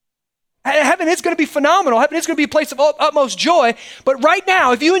 Heaven is going to be phenomenal. Heaven is going to be a place of utmost joy. But right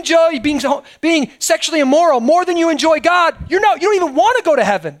now, if you enjoy being sexually immoral more than you enjoy God, you don't even want to go to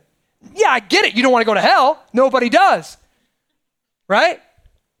heaven. Yeah, I get it. You don't want to go to hell. Nobody does. Right?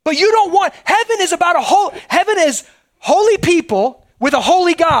 But you don't want, heaven is heaven is holy people with a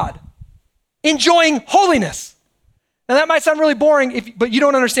holy God enjoying holiness. Now that might sound really boring, but you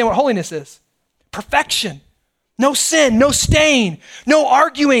don't understand what holiness is. Perfection. No sin, no stain, no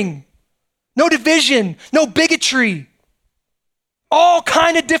arguing, no division, no bigotry. All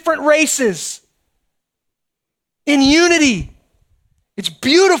kind of different races in unity. It's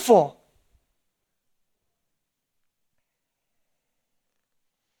beautiful.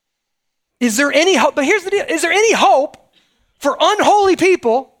 Is there any hope? But here's the deal. Is there any hope for unholy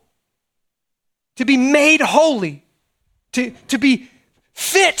people to be made holy, to be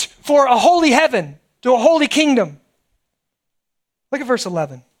fit for a holy heaven, to a holy kingdom? Look at verse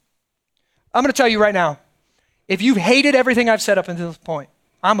 11. I'm going to tell you right now, if you've hated everything I've said up until this point,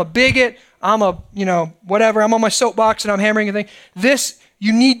 I'm a bigot, I'm a, whatever, I'm on my soapbox and I'm hammering a thing.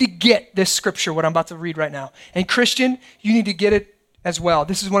 You need to get this scripture, what I'm about to read right now. And Christian, you need to get it as well.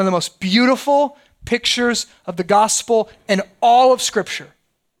 This is one of the most beautiful pictures of the gospel in all of Scripture.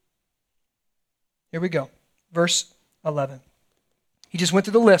 Here we go. Verse 11. He just went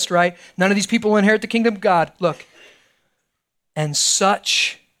through the list, right? None of these people will inherit the kingdom of God. Look. And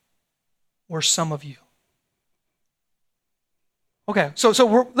such were some of you. Okay, so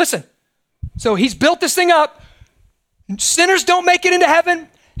listen. So he's built this thing up. Sinners don't make it into heaven.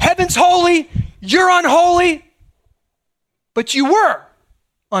 Heaven's holy. You're unholy. But you were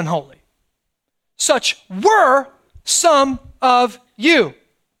unholy. Such were some of you.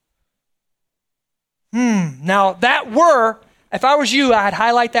 Now that were, if I was you, I'd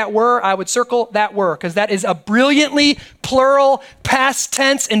highlight that were, I would circle that were, because that is a brilliantly plural, past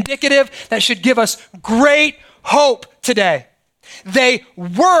tense indicative that should give us great hope today. They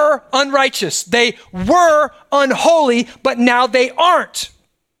were unrighteous. They were unholy, but now they aren't.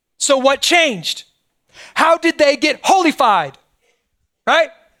 So what changed? How did they get holified? Right?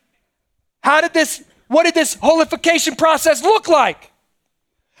 What did this holification process look like?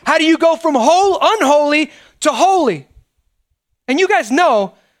 How do you go from unholy to holy? And you guys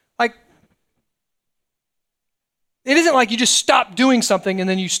know, it isn't like you just stop doing something and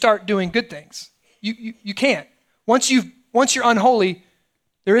then you start doing good things. You can't. Once you're unholy,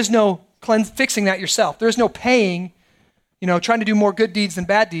 there is no fixing that yourself. There is no paying, trying to do more good deeds than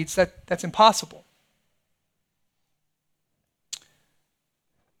bad deeds. That's impossible.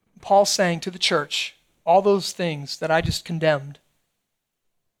 Paul's saying to the church, all those things that I just condemned,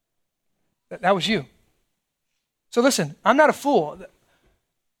 that was you. So listen, I'm not a fool.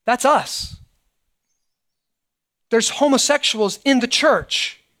 That's us. There's homosexuals in the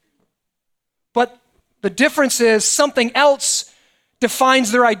church. But the difference is something else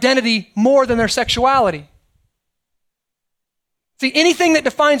defines their identity more than their sexuality. See, anything that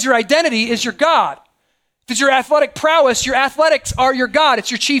defines your identity is your God. If it's your athletic prowess, your athletics are your God.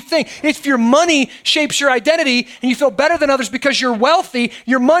 It's your chief thing. If your money shapes your identity and you feel better than others because you're wealthy,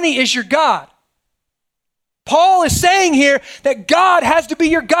 your money is your God. Paul is saying here that God has to be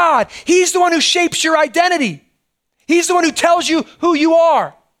your God. He's the one who shapes your identity. He's the one who tells you who you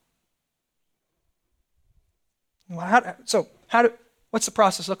are. What's the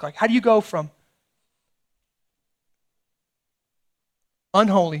process look like? How do you go from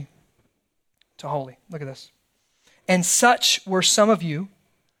unholy to holy? Look at this. And such were some of you,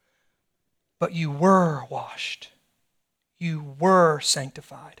 but you were washed. You were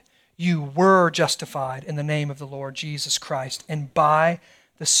sanctified. You were justified in the name of the Lord Jesus Christ and by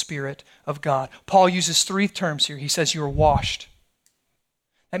the Spirit of God. Paul uses three terms here. He says you are washed.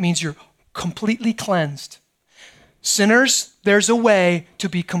 That means you're completely cleansed. Sinners, there's a way to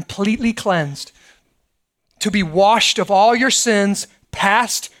be completely cleansed, to be washed of all your sins,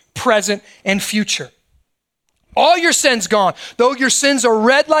 past, present, and future. All your sins gone. Though your sins are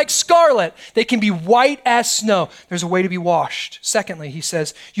red like scarlet, they can be white as snow. There's a way to be washed. Secondly, he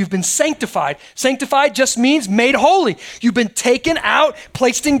says, you've been sanctified. Sanctified just means made holy. You've been taken out,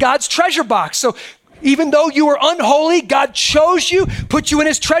 placed in God's treasure box. So even though you were unholy, God chose you, put you in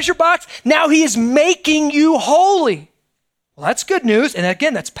his treasure box. Now he is making you holy. Well, that's good news. And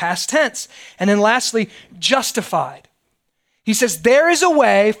again, that's past tense. And then lastly, justified. He says, there is a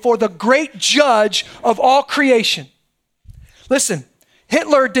way for the great judge of all creation. Listen,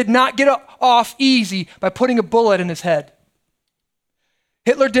 Hitler did not get off easy by putting a bullet in his head.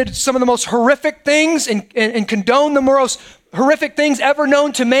 Hitler did some of the most horrific things and condoned the most horrific things ever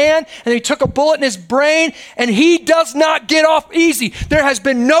known to man. And he took a bullet in his brain, and he does not get off easy. There has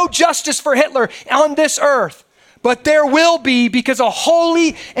been no justice for Hitler on this earth. But there will be, because a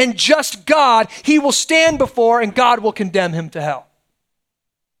holy and just God, he will stand before and God will condemn him to hell.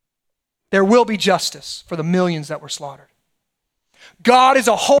 There will be justice for the millions that were slaughtered. God is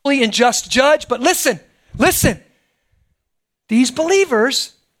a holy and just judge, but listen. These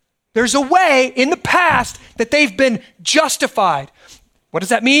believers, there's a way in the past that they've been justified. What does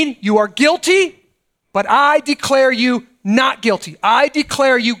that mean? You are guilty, but I declare you not guilty. I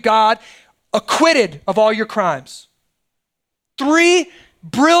declare you, God, acquitted of all your crimes. 3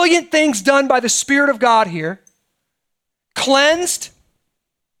 brilliant things done by the Spirit of God here. Cleansed,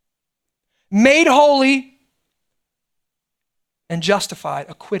 made holy, and justified,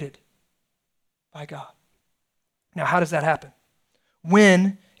 acquitted by God. Now, how does that happen?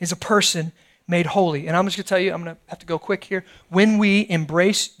 When is a person made holy? And I'm just going to tell you, I'm going to have to go quick here. When we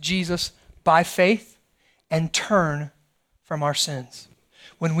embrace Jesus by faith and turn from our sins.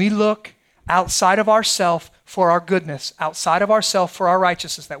 When we look outside of ourselves for our goodness, outside of ourselves for our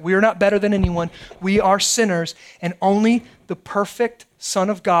righteousness, that we are not better than anyone, we are sinners, and only the perfect Son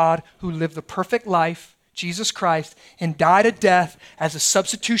of God who lived the perfect life, Jesus Christ, and died a death as a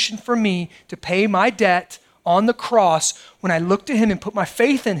substitution for me to pay my debt on the cross. When I look to him and put my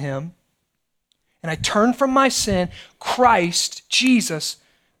faith in him, and I turn from my sin, Christ, Jesus,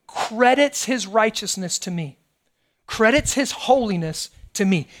 credits his righteousness to me, credits his holiness to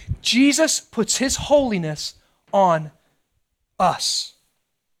me. Jesus puts his holiness on us.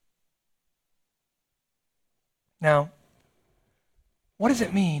 Now, what does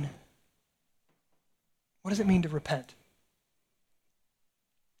it mean? What does it mean to repent?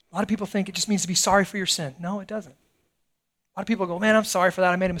 A lot of people think it just means to be sorry for your sin. No, it doesn't. A lot of people go, man, I'm sorry for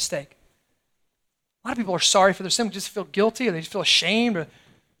that. I made a mistake. A lot of people are sorry for their sin, just feel guilty, or they just feel ashamed, or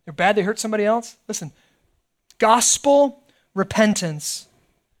they're bad they hurt somebody else. Listen, gospel repentance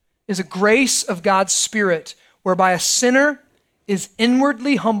is a grace of God's Spirit whereby a sinner is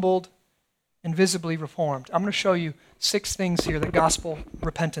inwardly humbled and visibly reformed. I'm going to show you 6 things here that gospel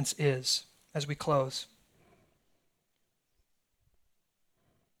repentance is as we close.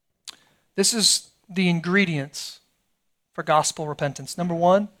 This is the ingredients for gospel repentance. Number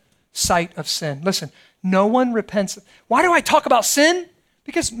 1, sight of sin. Listen, no one repents. Why do I talk about sin?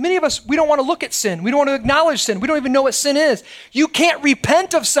 Because many of us, we don't want to look at sin. We don't want to acknowledge sin. We don't even know what sin is. You can't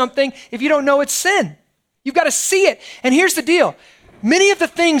repent of something if you don't know it's sin. You've got to see it. And here's the deal. Many of the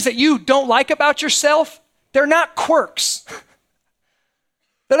things that you don't like about yourself, they're not quirks.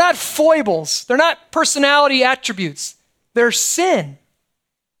 They're not foibles. They're not personality attributes. They're sin.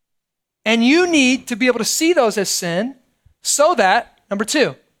 And you need to be able to see those as sin so that, number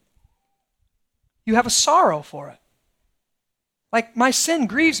 2, you have a sorrow for it. Like, my sin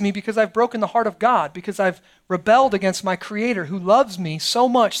grieves me because I've broken the heart of God, because I've rebelled against my Creator who loves me so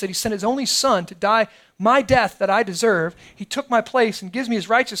much that he sent his only Son to die my death that I deserve. He took my place and gives me his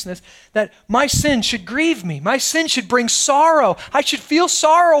righteousness, that my sin should grieve me. My sin should bring sorrow. I should feel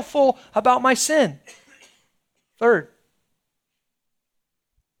sorrowful about my sin. 3rd,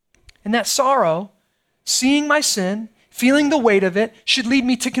 and that sorrow, seeing my sin, feeling the weight of it, should lead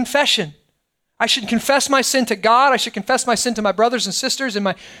me to confession. I should confess my sin to God. I should confess my sin to my brothers and sisters in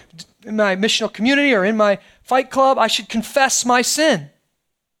my missional community or in my fight club. I should confess my sin.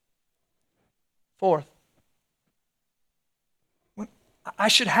 4th, I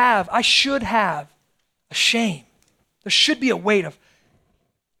should have a shame. There should be a weight of,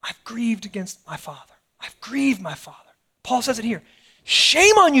 I've grieved against my Father. I've grieved my Father. Paul says it here.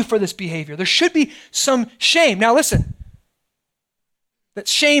 Shame on you for this behavior. There should be some shame. Now listen, that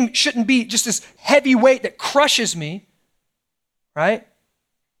shame shouldn't be just this heavy weight that crushes me, right?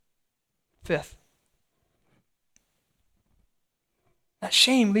 5th, that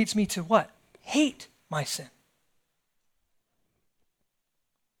shame leads me to what? Hate my sin.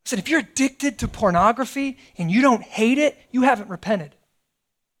 Listen, if you're addicted to pornography and you don't hate it, you haven't repented.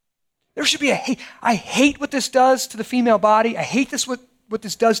 There should be a hate. I hate what this does to the female body. I hate what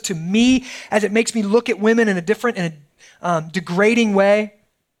this does to me, as it makes me look at women in a different and degrading way.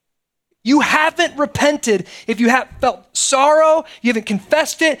 You haven't repented if you have felt sorrow, you haven't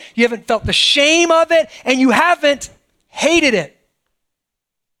confessed it, you haven't felt the shame of it, and you haven't hated it.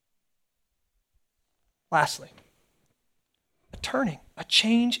 Lastly, a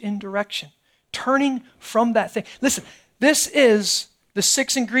change in direction, turning from that thing. Listen, this is the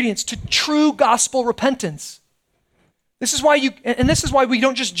 6 ingredients to true gospel repentance. This is why we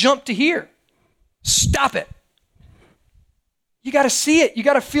don't just jump to here. Stop it. You got to see it. You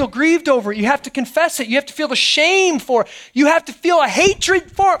got to feel grieved over it. You have to confess it. You have to feel the shame for it. You have to feel a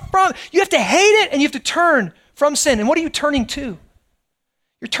hatred from it. You have to hate it, and you have to turn from sin. And what are you turning to?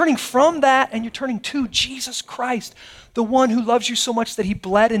 You're turning from that, and you're turning to Jesus Christ, the one who loves you so much that he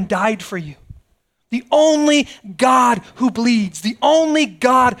bled and died for you. The only God who bleeds, the only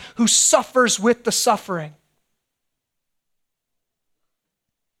God who suffers with the suffering.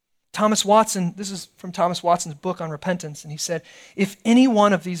 Thomas Watson, this is from Thomas Watson's book on repentance, and he said, if any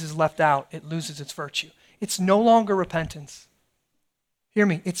one of these is left out, it loses its virtue. It's no longer repentance. Hear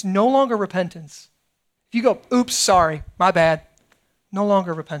me, it's no longer repentance. If you go, oops, sorry, my bad, no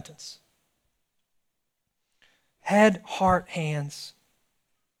longer repentance. Head, heart, hands.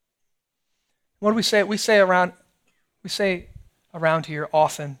 What do we say? We say around here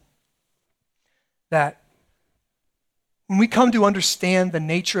often that when we come to understand the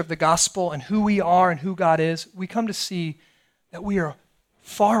nature of the gospel and who we are and who God is, we come to see that we are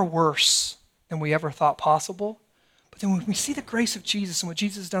far worse than we ever thought possible. But then when we see the grace of Jesus and what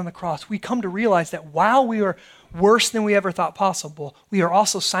Jesus has done on the cross, we come to realize that while we are worse than we ever thought possible, we are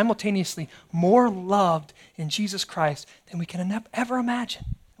also simultaneously more loved in Jesus Christ than we can ever imagine.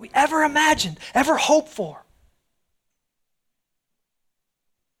 We ever imagined, ever hoped for.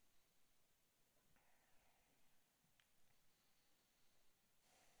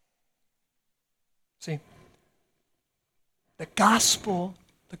 See, the gospel,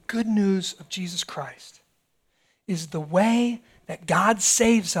 the good news of Jesus Christ, is the way that God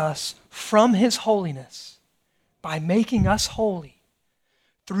saves us from his holiness by making us holy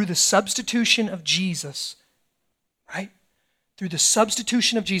through the substitution of Jesus, right? Through the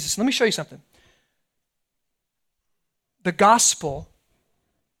substitution of Jesus. Let me show you something. The gospel,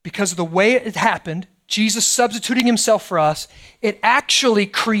 because of the way it happened, Jesus substituting himself for us, it actually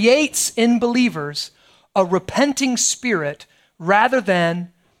creates in believers a repenting spirit rather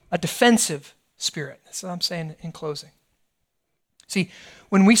than a defensive spirit. That's what I'm saying in closing. See,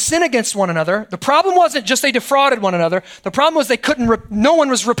 when we sin against one another, the problem wasn't just they defrauded one another. The problem was no one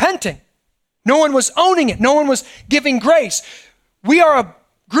was repenting. No one was owning it. No one was giving grace. We are a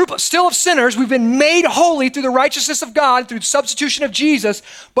group of sinners. We've been made holy through the righteousness of God, through the substitution of Jesus,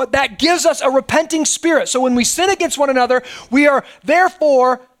 but that gives us a repenting spirit. So when we sin against one another, we are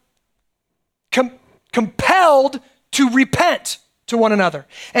therefore compelled to repent to one another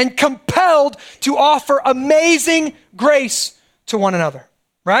and compelled to offer amazing grace to one another,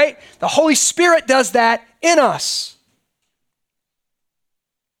 right? The Holy Spirit does that in us.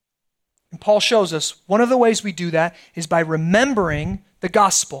 And Paul shows us one of the ways we do that is by remembering the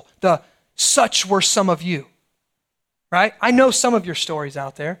gospel. Such were some of you, right? I know some of your stories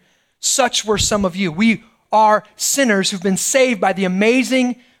out there. Such were some of you. We are sinners who've been saved by the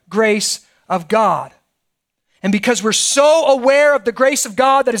amazing grace of God. And because we're so aware of the grace of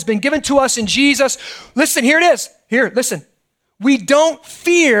God that has been given to us in Jesus, listen, here it is. Here, listen. We don't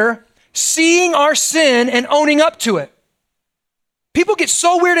fear seeing our sin and owning up to it. People get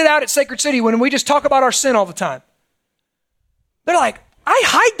so weirded out at Sacred City when we just talk about our sin all the time. They're like, I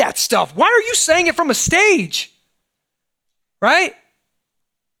hide that stuff. Why are you saying it from a stage? Right?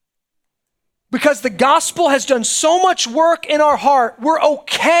 Because the gospel has done so much work in our heart, we're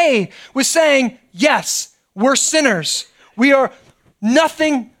okay with saying, yes, we're sinners. We are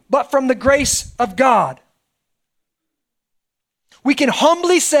nothing but from the grace of God. We can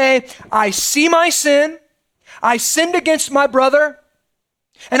humbly say, I see my sin. I sinned against my brother,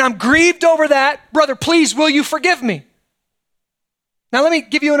 and I'm grieved over that. Brother, please, will you forgive me? Now, let me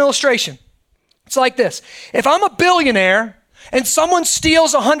give you an illustration. It's like this. If I'm a billionaire and someone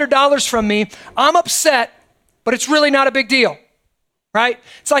steals $100 from me, I'm upset, but it's really not a big deal, right?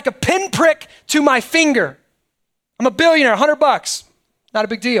 It's like a pinprick to my finger. I'm a billionaire, $100, not a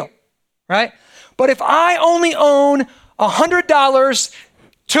big deal, right? But if I only own $100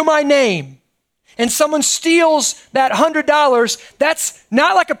 to my name and someone steals that $100, that's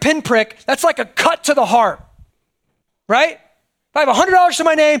not like a pinprick, that's like a cut to the heart, right? If I have $100 to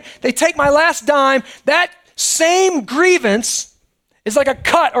my name, they take my last dime, that same grievance is like a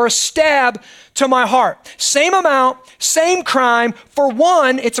cut or a stab to my heart. Same amount, same crime. For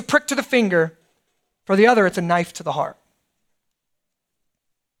one, it's a prick to the finger. For the other, it's a knife to the heart.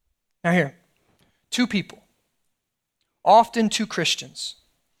 Now here, two people, often two Christians,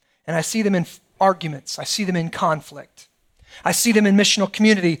 and I see them in arguments. I see them in conflict. I see them in missional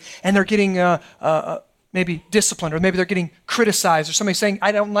community, and they're getting maybe disciplined, or maybe they're getting criticized, or somebody saying,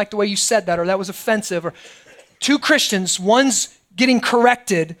 I don't like the way you said that, or that was offensive. Or two Christians, one's getting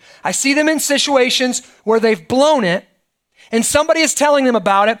corrected. I see them in situations where they've blown it, and somebody is telling them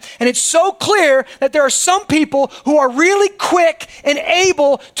about it, and it's so clear that there are some people who are really quick and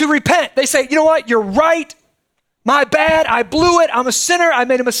able to repent. They say, you know what, you're right. My bad, I blew it, I'm a sinner, I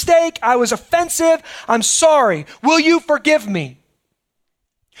made a mistake, I was offensive, I'm sorry. Will you forgive me?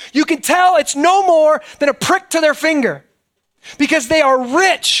 You can tell it's no more than a prick to their finger because they are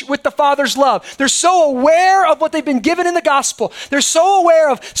rich with the Father's love. They're so aware of what they've been given in the gospel. They're so aware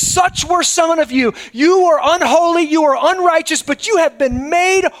of such were some of you. You were unholy, you were unrighteous, but you have been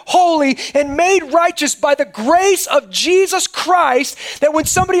made holy and made righteous by the grace of Jesus Christ that when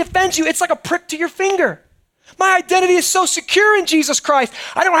somebody offends you, it's like a prick to your finger. My identity is so secure in Jesus Christ.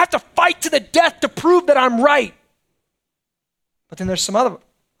 I don't have to fight to the death to prove that I'm right. But then there's some other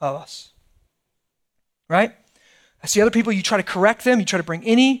of us, right? I see other people, you try to correct them, you try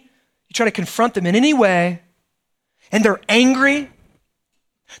to confront them in any way, and they're angry.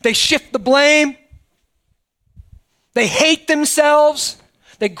 They shift the blame. They hate themselves.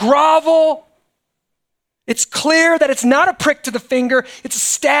 They grovel. It's clear that it's not a prick to the finger, it's a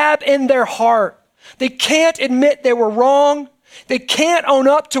stab in their heart. They can't admit they were wrong. They can't own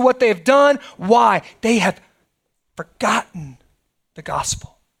up to what they've done. Why? They have forgotten the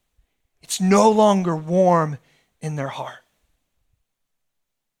gospel. It's no longer warm in their heart.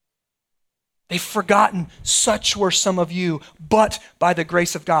 They've forgotten, such were some of you, but by the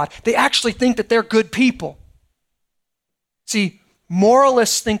grace of God. They actually think that they're good people. See,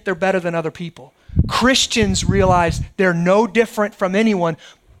 moralists think they're better than other people. Christians realize they're no different from anyone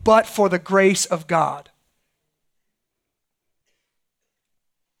but for the grace of God.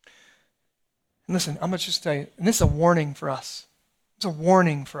 And listen, I'm going to just tell you, and this is a warning for us. It's a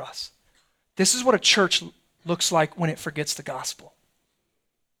warning for us. This is what a church looks like when it forgets the gospel.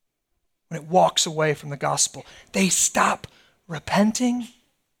 When it walks away from the gospel. They stop repenting.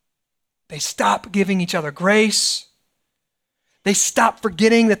 They stop giving each other grace. They stop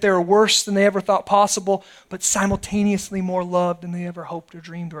forgetting that they're worse than they ever thought possible, but simultaneously more loved than they ever hoped or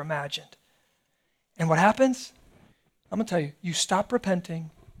dreamed or imagined. And what happens? I'm going to tell you, you stop repenting,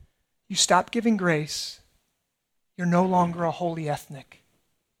 you stop giving grace, you're no longer a holy ethnic.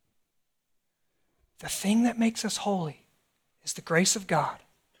 The thing that makes us holy is the grace of God.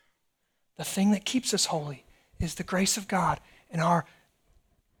 The thing that keeps us holy is the grace of God and our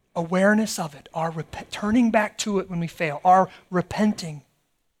awareness of it, our turning back to it when we fail, our repenting.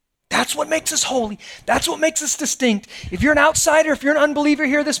 That's what makes us holy. That's what makes us distinct. If you're an outsider, if you're an unbeliever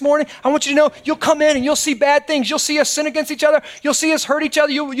here this morning, I want you to know you'll come in and you'll see bad things. You'll see us sin against each other. You'll see us hurt each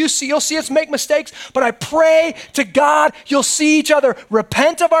other. You'll see us make mistakes. But I pray to God you'll see each other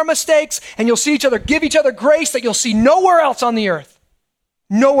repent of our mistakes and you'll see each other give each other grace that you'll see nowhere else on the earth.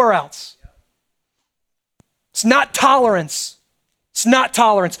 Nowhere else. It's not tolerance. It's not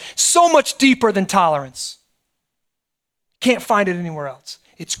tolerance. So much deeper than tolerance. Can't find it anywhere else.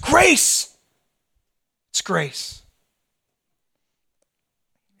 It's grace. It's grace.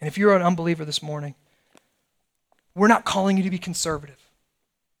 And if you're an unbeliever this morning, we're not calling you to be conservative.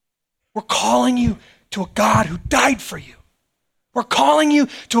 We're calling you to a God who died for you. We're calling you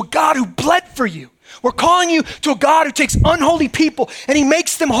to a God who bled for you. We're calling you to a God who takes unholy people and he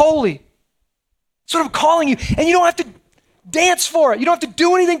makes them holy. That's what I'm calling you. And you don't have to dance for it. You don't have to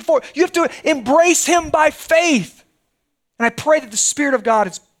do anything for it. You have to embrace him by faith. And I pray that the Spirit of God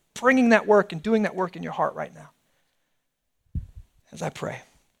is bringing that work and doing that work in your heart right now. As I pray.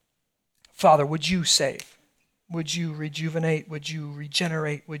 Father, would you save? Would you rejuvenate? Would you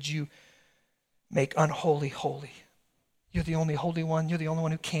regenerate? Would you make unholy holy? You're the only holy one. You're the only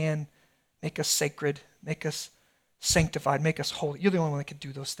one who can make us sacred, make us sanctified, make us holy. You're the only one that can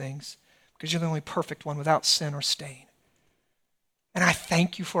do those things because you're the only perfect one without sin or stain. And I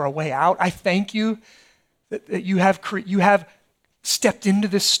thank you for a way out. I thank you that you have stepped into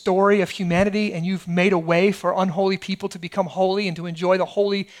this story of humanity and you've made a way for unholy people to become holy and to enjoy the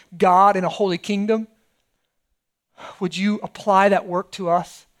holy God in a holy kingdom. Would you apply that work to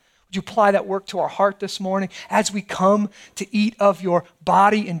us? Would you apply that work to our heart this morning as we come to eat of your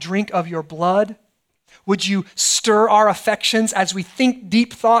body and drink of your blood? Would you stir our affections as we think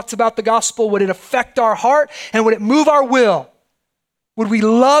deep thoughts about the gospel? Would it affect our heart and would it move our will? Would we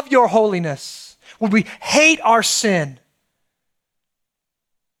love your holiness? Would we hate our sin?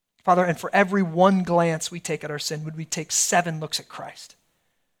 Father, and for every one glance we take at our sin, would we take 7 looks at Christ,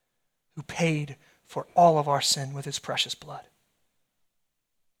 who paid for all of our sin with his precious blood?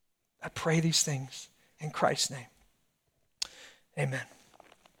 I pray these things in Christ's name. Amen.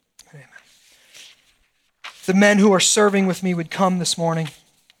 Amen. The men who are serving with me would come this morning.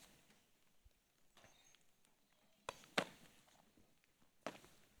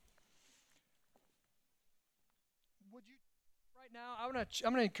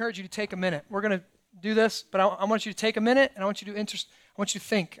 I'm going to encourage you to take a minute. We're going to do this, but I want you to take a minute, and I want you to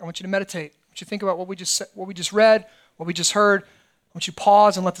think. I want you to meditate. I want you to think about what we just read, what we just heard. I want you to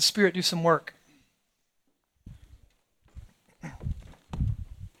pause and let the Spirit do some work.